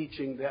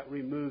teaching that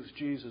removes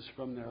Jesus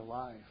from their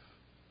life.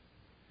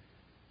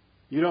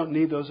 You don't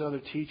need those other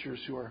teachers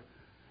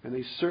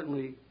and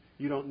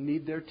you don't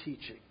need their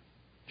teaching.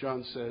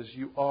 John says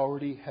you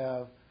already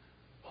have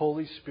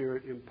Holy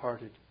Spirit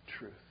imparted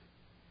truth.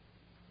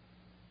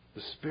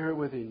 The Spirit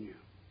within you.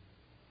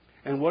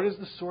 And what is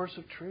the source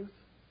of truth?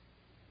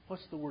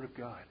 What's the Word of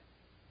God?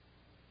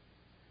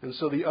 And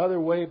so the other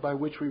way by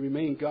which we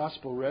remain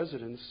gospel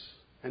residents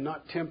and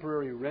not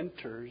temporary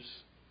renters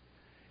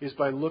is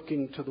by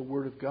looking to the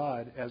Word of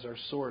God as our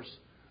source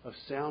of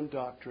sound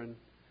doctrine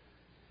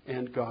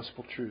and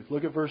gospel truth.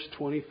 Look at verse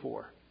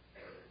 24.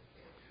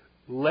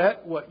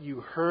 Let what you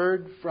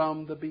heard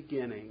from the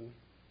beginning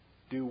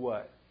do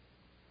what?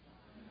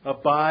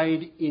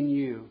 Abide in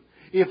you.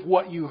 If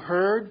what you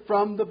heard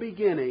from the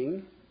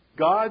beginning,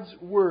 God's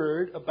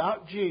Word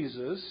about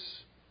Jesus,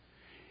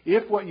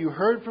 if what you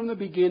heard from the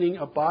beginning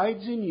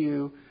abides in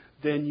you,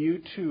 then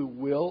you too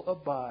will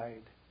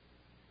abide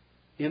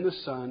in the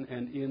Son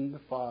and in the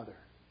Father.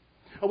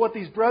 And what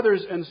these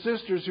brothers and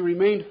sisters who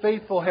remained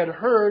faithful had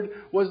heard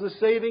was the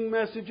saving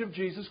message of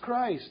Jesus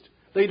Christ.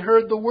 They'd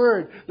heard the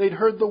Word. They'd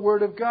heard the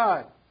Word of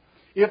God.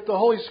 If the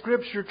Holy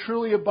Scripture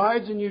truly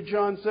abides in you,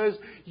 John says,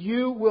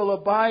 you will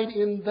abide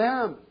in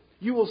them.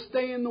 You will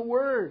stay in the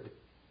Word.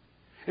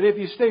 And if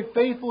you stay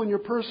faithful in your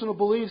personal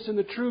beliefs in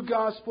the true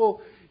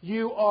gospel,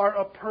 you are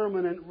a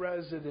permanent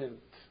resident.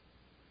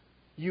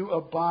 You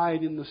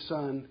abide in the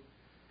Son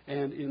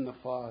and in the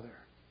Father.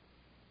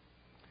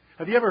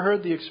 Have you ever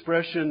heard the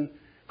expression,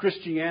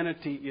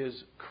 Christianity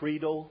is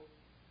creedal?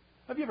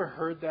 Have you ever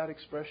heard that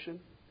expression?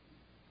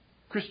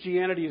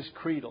 Christianity is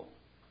creedal.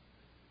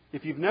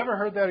 If you've never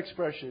heard that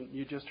expression,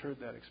 you just heard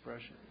that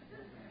expression.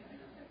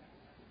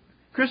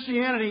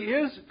 Christianity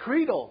is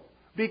creedal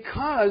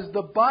because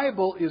the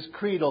Bible is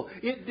creedal.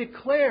 It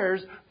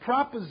declares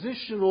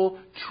propositional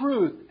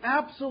truth,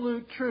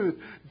 absolute truth,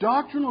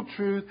 doctrinal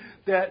truth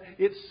that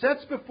it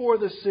sets before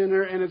the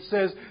sinner and it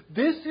says,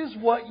 this is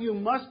what you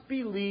must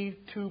believe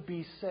to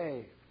be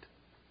saved.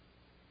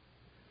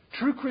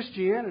 True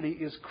Christianity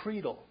is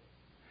creedal,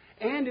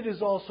 and it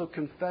is also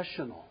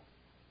confessional.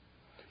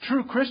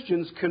 True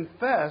Christians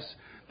confess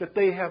that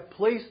they have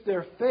placed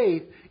their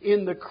faith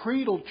in the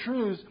creedal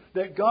truths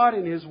that God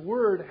in His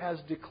Word has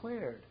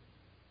declared.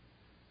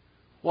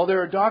 While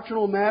there are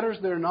doctrinal matters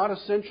that are not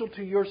essential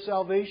to your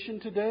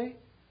salvation today,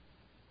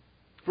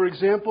 for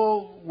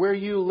example, where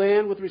you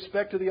land with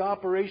respect to the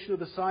operation of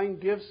the sign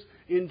gifts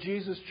in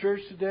Jesus' church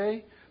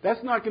today,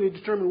 that's not going to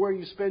determine where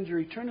you spend your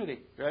eternity,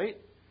 right?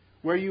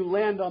 Where you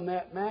land on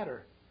that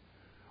matter.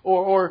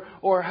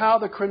 Or how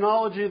the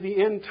chronology of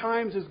the end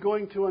times is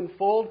going to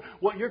unfold,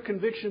 what your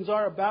convictions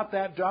are about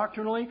that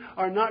doctrinally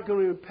are not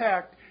going to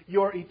impact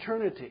your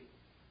eternity.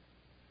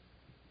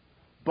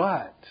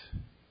 But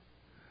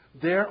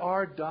there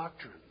are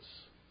doctrines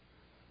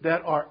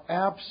that are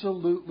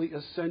absolutely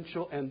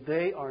essential and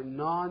they are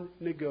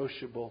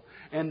non-negotiable.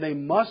 And they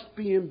must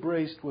be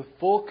embraced with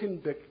full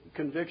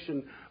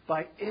conviction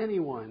by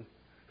anyone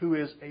who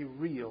is a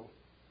real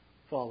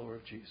follower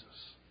of Jesus,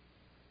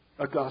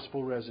 a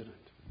gospel resident.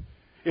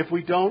 If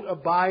we don't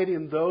abide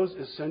in those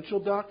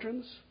essential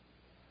doctrines,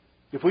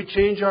 if we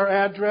change our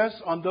address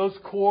on those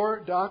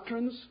core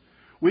doctrines,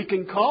 we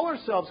can call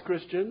ourselves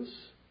Christians,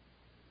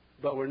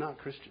 but we're not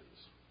Christians.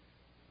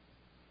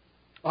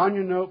 On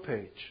your note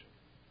page,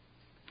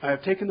 I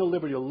have taken the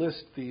liberty to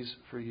list these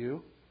for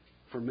you,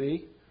 for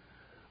me,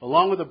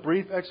 along with a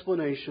brief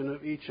explanation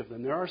of each of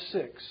them. There are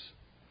 6,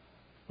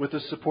 with the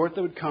support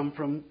that would come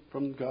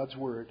from God's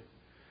Word.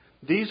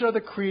 These are the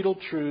creedal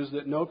truths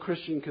that no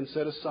Christian can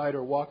set aside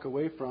or walk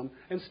away from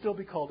and still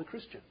be called a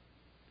Christian.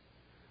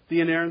 The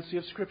inerrancy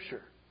of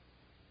Scripture.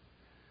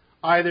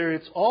 Either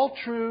it's all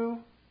true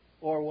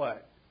or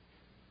what?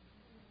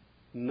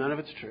 None of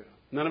it's true.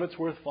 None of it's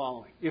worth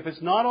following. If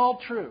it's not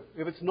all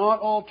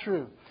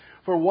true,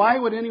 for why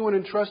would anyone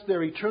entrust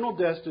their eternal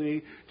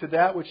destiny to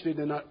that which they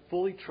do not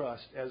fully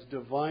trust as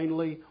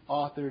divinely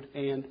authored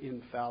and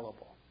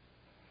infallible?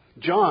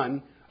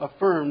 John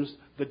affirms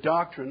the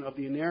doctrine of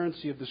the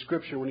inerrancy of the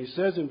Scripture when he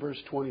says in verse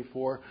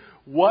 24,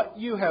 what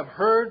you have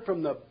heard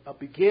from the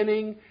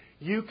beginning,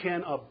 you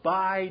can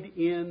abide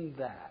in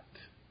that.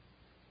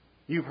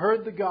 You've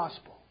heard the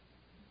gospel.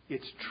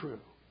 It's true.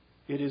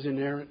 It is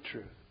inerrant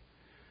truth.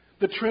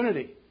 The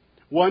Trinity.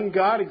 One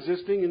God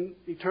existing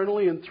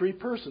eternally in 3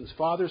 persons,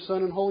 Father,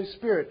 Son, and Holy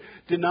Spirit.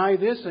 Deny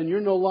this and you're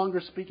no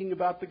longer speaking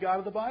about the God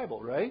of the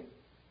Bible, right?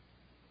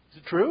 Is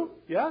it true?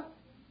 Yeah?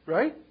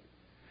 Right?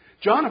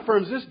 John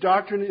affirms this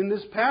doctrine in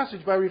this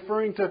passage by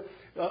referring to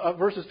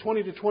verses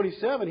 20 to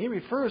 27. He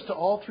refers to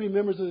all 3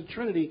 members of the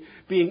Trinity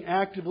being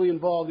actively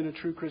involved in a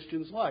true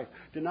Christian's life.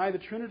 Deny the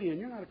Trinity and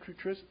you're not a true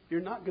Christian.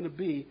 You're not going to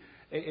be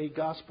a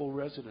gospel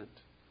resident.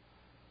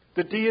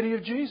 The deity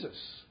of Jesus.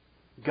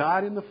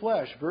 God in the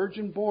flesh,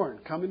 virgin born,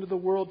 come into the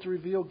world to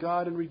reveal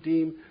God and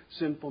redeem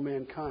sinful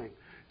mankind.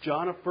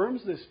 John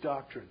affirms this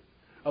doctrine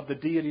of the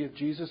deity of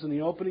Jesus in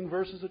the opening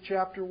verses of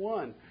chapter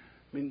 1.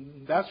 I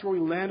mean, that's where we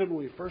landed when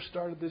we first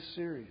started this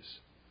series.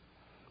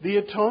 The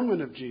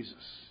atonement of Jesus.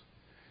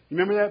 You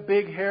remember that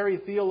big, hairy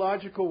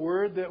theological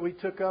word that we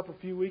took up a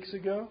few weeks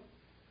ago?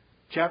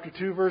 Chapter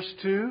 2, verse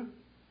 2.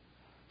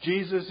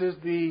 Jesus is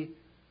the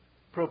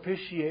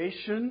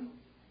propitiation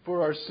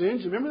for our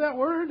sins. Remember that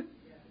word?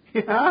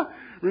 Yeah?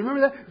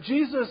 Remember that?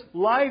 Jesus'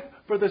 life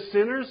for the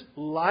sinner's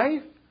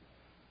life.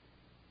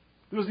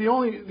 It was the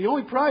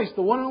only price,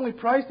 the one and only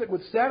price that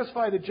would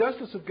satisfy the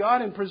justice of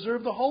God and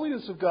preserve the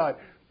holiness of God.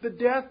 The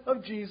death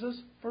of Jesus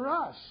for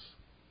us.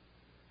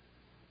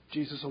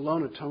 Jesus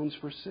alone atones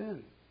for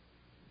sin.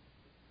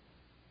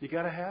 You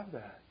got to have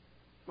that,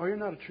 or you're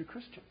not a true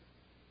Christian.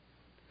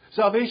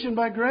 Salvation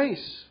by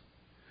grace.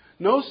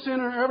 No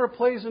sinner ever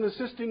plays an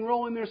assisting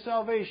role in their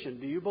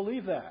salvation. Do you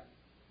believe that?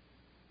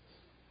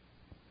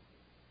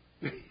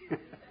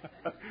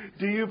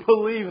 Do you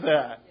believe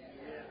that?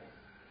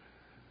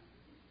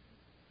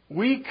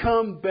 We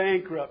come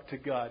bankrupt to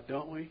God,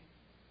 don't we?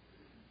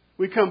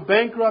 We come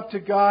bankrupt to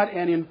God,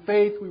 and in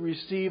faith we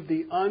receive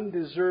the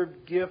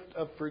undeserved gift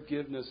of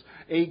forgiveness.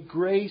 A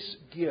grace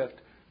gift.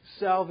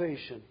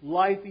 Salvation.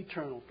 Life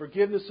eternal.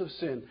 Forgiveness of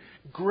sin.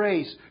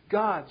 Grace.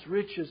 God's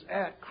riches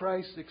at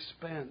Christ's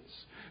expense.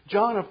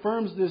 John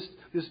affirms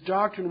this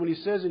doctrine when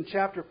he says in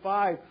chapter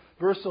 5,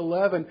 verse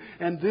 11,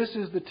 and this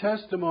is the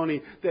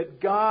testimony that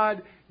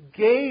God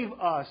gave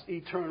us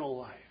eternal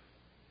life.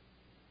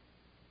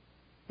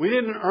 We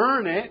didn't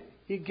earn it.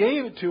 He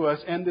gave it to us,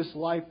 and this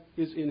life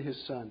is in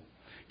His Son.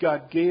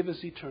 God gave us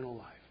eternal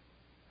life.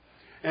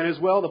 And as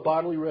well, the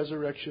bodily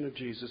resurrection of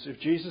Jesus. If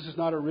Jesus is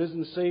not a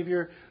risen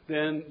Savior,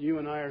 then you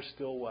and I are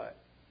still what?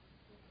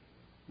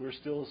 We're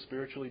still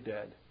spiritually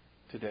dead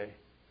today.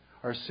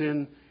 Our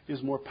sin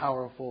is more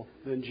powerful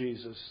than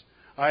Jesus.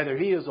 Either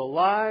He is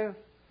alive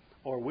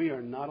or we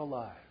are not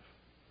alive.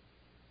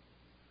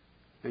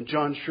 And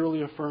John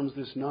surely affirms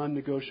this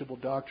non-negotiable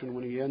doctrine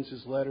when he ends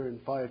his letter in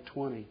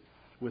 5:20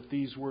 with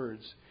these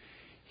words.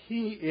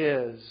 He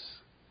is,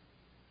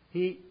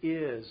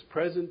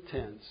 present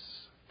tense,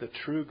 the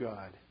true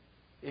God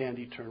and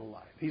eternal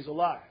life. He's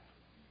alive.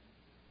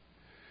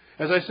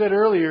 As I said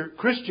earlier,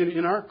 Christian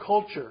in our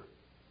culture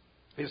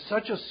is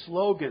such a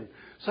slogan,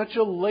 such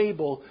a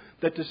label,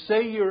 that to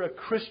say you're a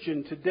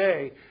Christian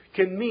today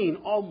can mean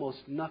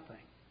almost nothing.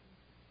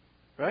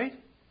 Right?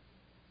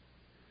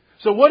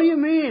 So what do you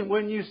mean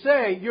when you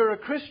say you're a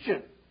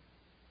Christian?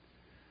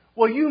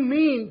 Well, you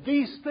mean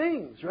these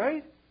things,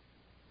 right?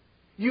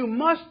 You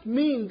must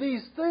mean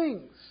these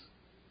things,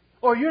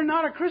 or you're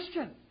not a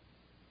Christian.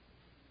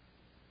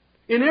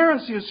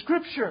 Inerrancy of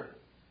Scripture.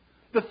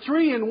 The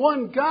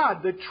 3-in-1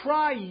 God, the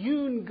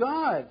triune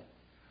God.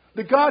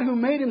 The God who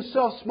made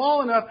Himself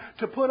small enough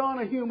to put on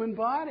a human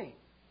body.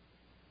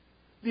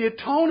 The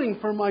atoning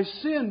for my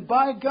sin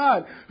by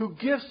God, who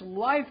gives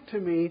life to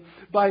me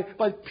by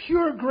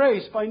pure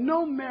grace, by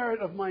no merit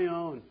of my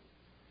own,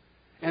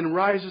 and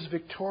rises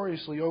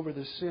victoriously over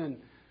the sin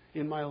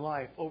in my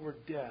life, over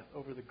death,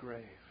 over the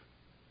grave.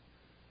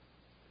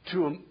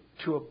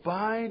 To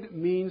abide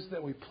means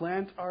that we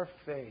plant our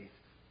faith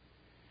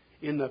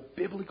in the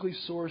biblically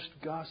sourced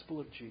gospel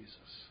of Jesus,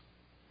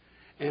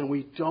 and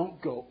we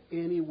don't go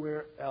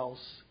anywhere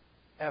else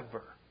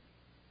ever.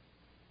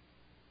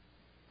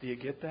 Do you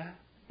get that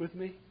with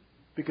me?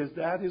 Because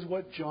that is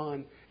what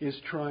John is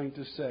trying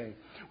to say.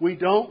 We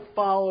don't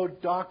follow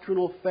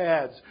doctrinal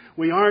fads.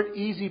 We aren't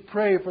easy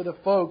prey for the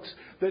folks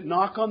that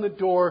knock on the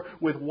door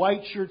with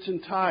white shirts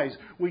and ties.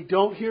 We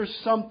don't hear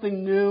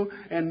something new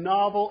and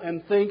novel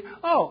and think,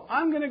 oh,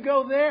 I'm going to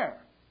go there.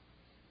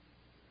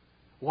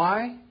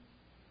 Why?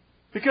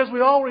 Because we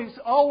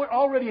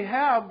already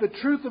have the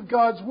truth of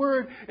God's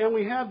Word, and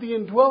we have the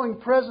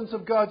indwelling presence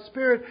of God's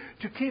Spirit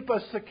to keep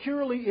us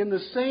securely in the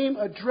same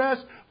address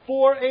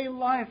for a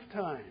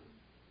lifetime.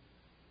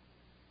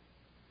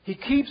 He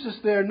keeps us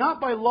there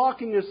not by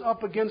locking us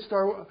up against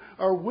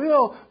our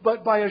will,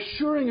 but by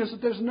assuring us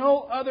that there's no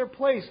other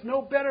place,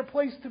 no better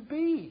place to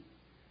be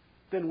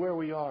than where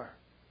we are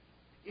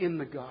in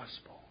the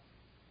gospel.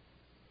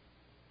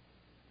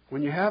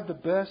 When you have the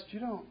best, you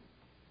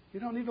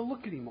don't need to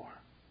look anymore.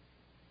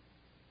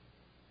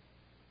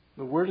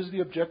 The Word is the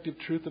objective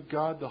truth of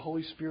God. The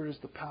Holy Spirit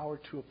is the power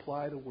to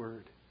apply the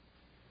Word.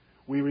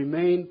 We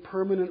remain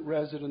permanent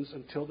residents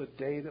until the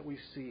day that we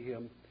see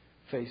Him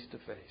face to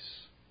face.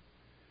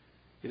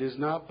 It is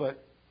not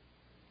but,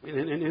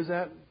 and is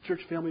that, church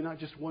family, not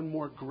just one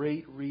more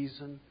great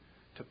reason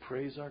to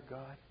praise our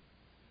God?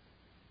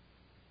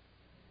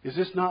 Is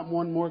this not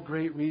one more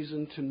great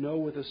reason to know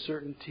with a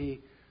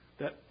certainty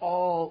that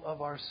all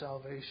of our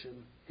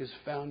salvation is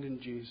found in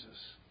Jesus?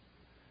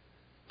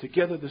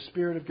 Together, the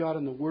Spirit of God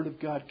and the Word of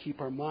God keep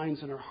our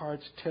minds and our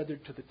hearts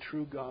tethered to the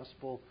true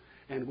gospel,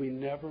 and we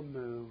never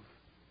move.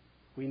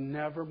 We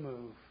never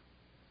move.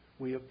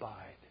 We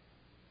abide.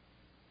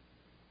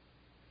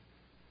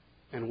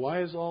 And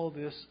why is all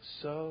this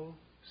so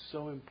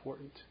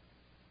important?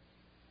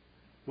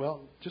 Well,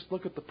 just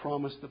look at the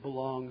promise that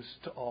belongs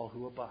to all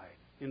who abide.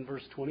 In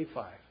verse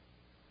 25.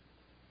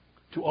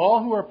 To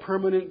all who are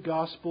permanent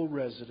gospel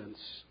residents,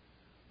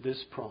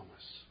 this promise.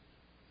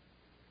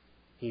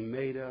 He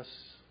made us.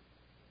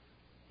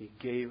 He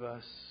gave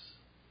us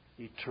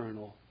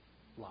eternal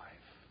life.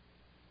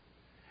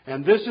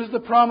 And this is the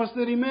promise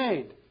that He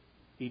made.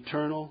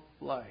 Eternal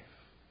life.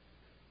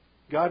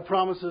 God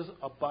promises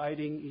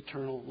abiding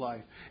eternal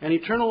life. And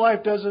eternal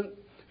life doesn't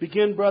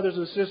begin, brothers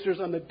and sisters,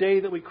 on the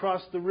day that we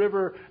cross the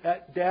river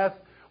at death,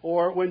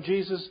 or when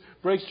Jesus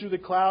breaks through the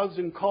clouds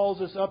and calls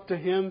us up to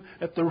Him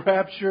at the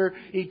rapture.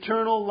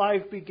 Eternal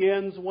life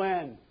begins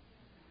when?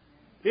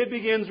 It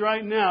begins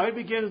right now. It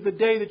begins the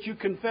day that you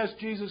confess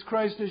Jesus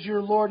Christ as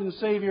your Lord and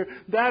Savior.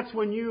 That's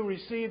when you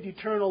received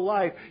eternal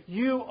life.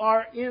 You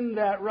are in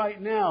that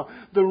right now.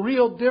 The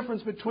real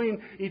difference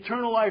between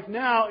eternal life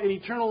now and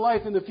eternal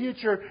life in the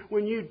future,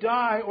 when you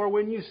die or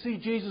when you see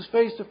Jesus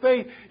face to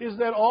face, is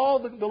that all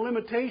the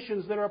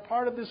limitations that are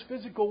part of this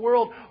physical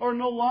world are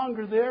no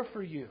longer there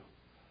for you.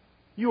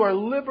 You are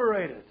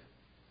liberated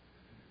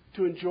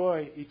to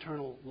enjoy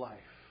eternal life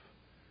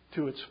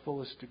to its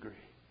fullest degree.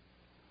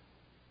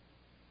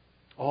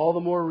 All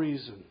the more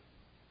reason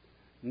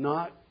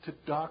not to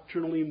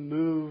doctrinally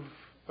move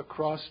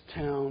across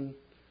town,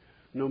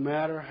 no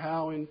matter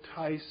how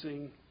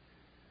enticing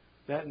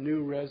that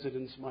new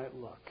residence might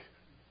look.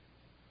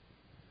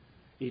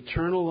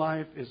 Eternal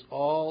life is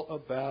all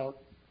about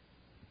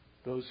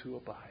those who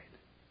abide.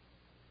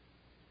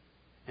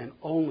 And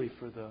only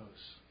for those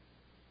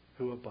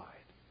who abide.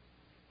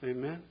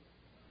 Amen?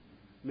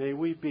 May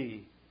we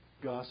be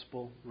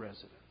gospel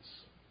residents.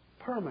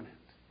 Permanent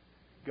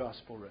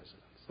gospel residents.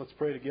 Let's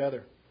pray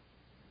together.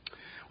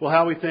 Well,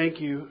 how we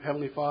thank You,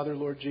 Heavenly Father,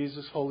 Lord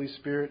Jesus, Holy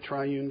Spirit,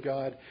 Triune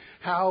God.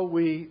 How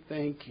we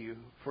thank You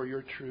for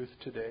Your truth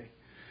today.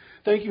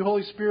 Thank You,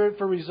 Holy Spirit,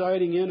 for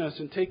residing in us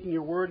and taking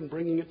Your Word and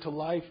bringing it to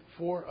life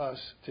for us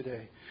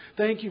today.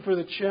 Thank You for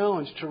the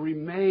challenge to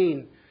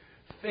remain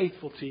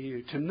faithful to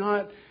You, to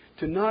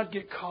not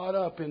get caught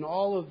up in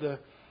all of the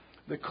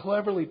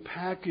cleverly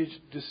packaged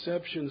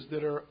deceptions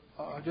that are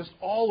just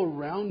all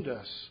around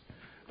us,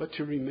 but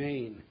to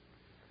remain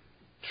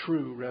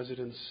true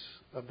residents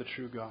of the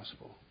true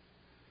gospel.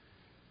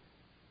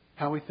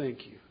 How we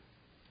thank You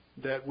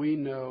that we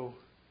know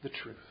the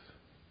truth.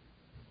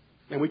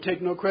 And we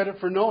take no credit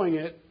for knowing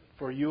it,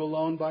 for You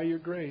alone by Your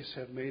grace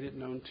have made it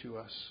known to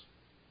us.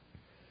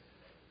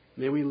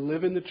 May we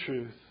live in the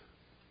truth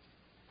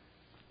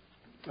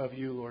of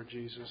You, Lord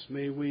Jesus.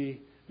 May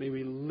we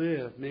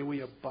live, may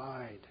we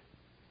abide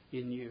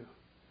in You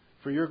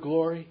for Your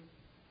glory,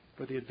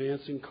 for the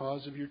advancing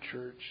cause of Your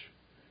church,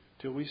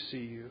 till we see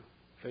You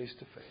face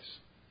to face.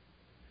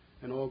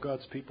 And all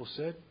God's people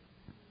said,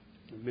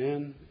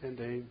 Amen and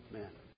amen.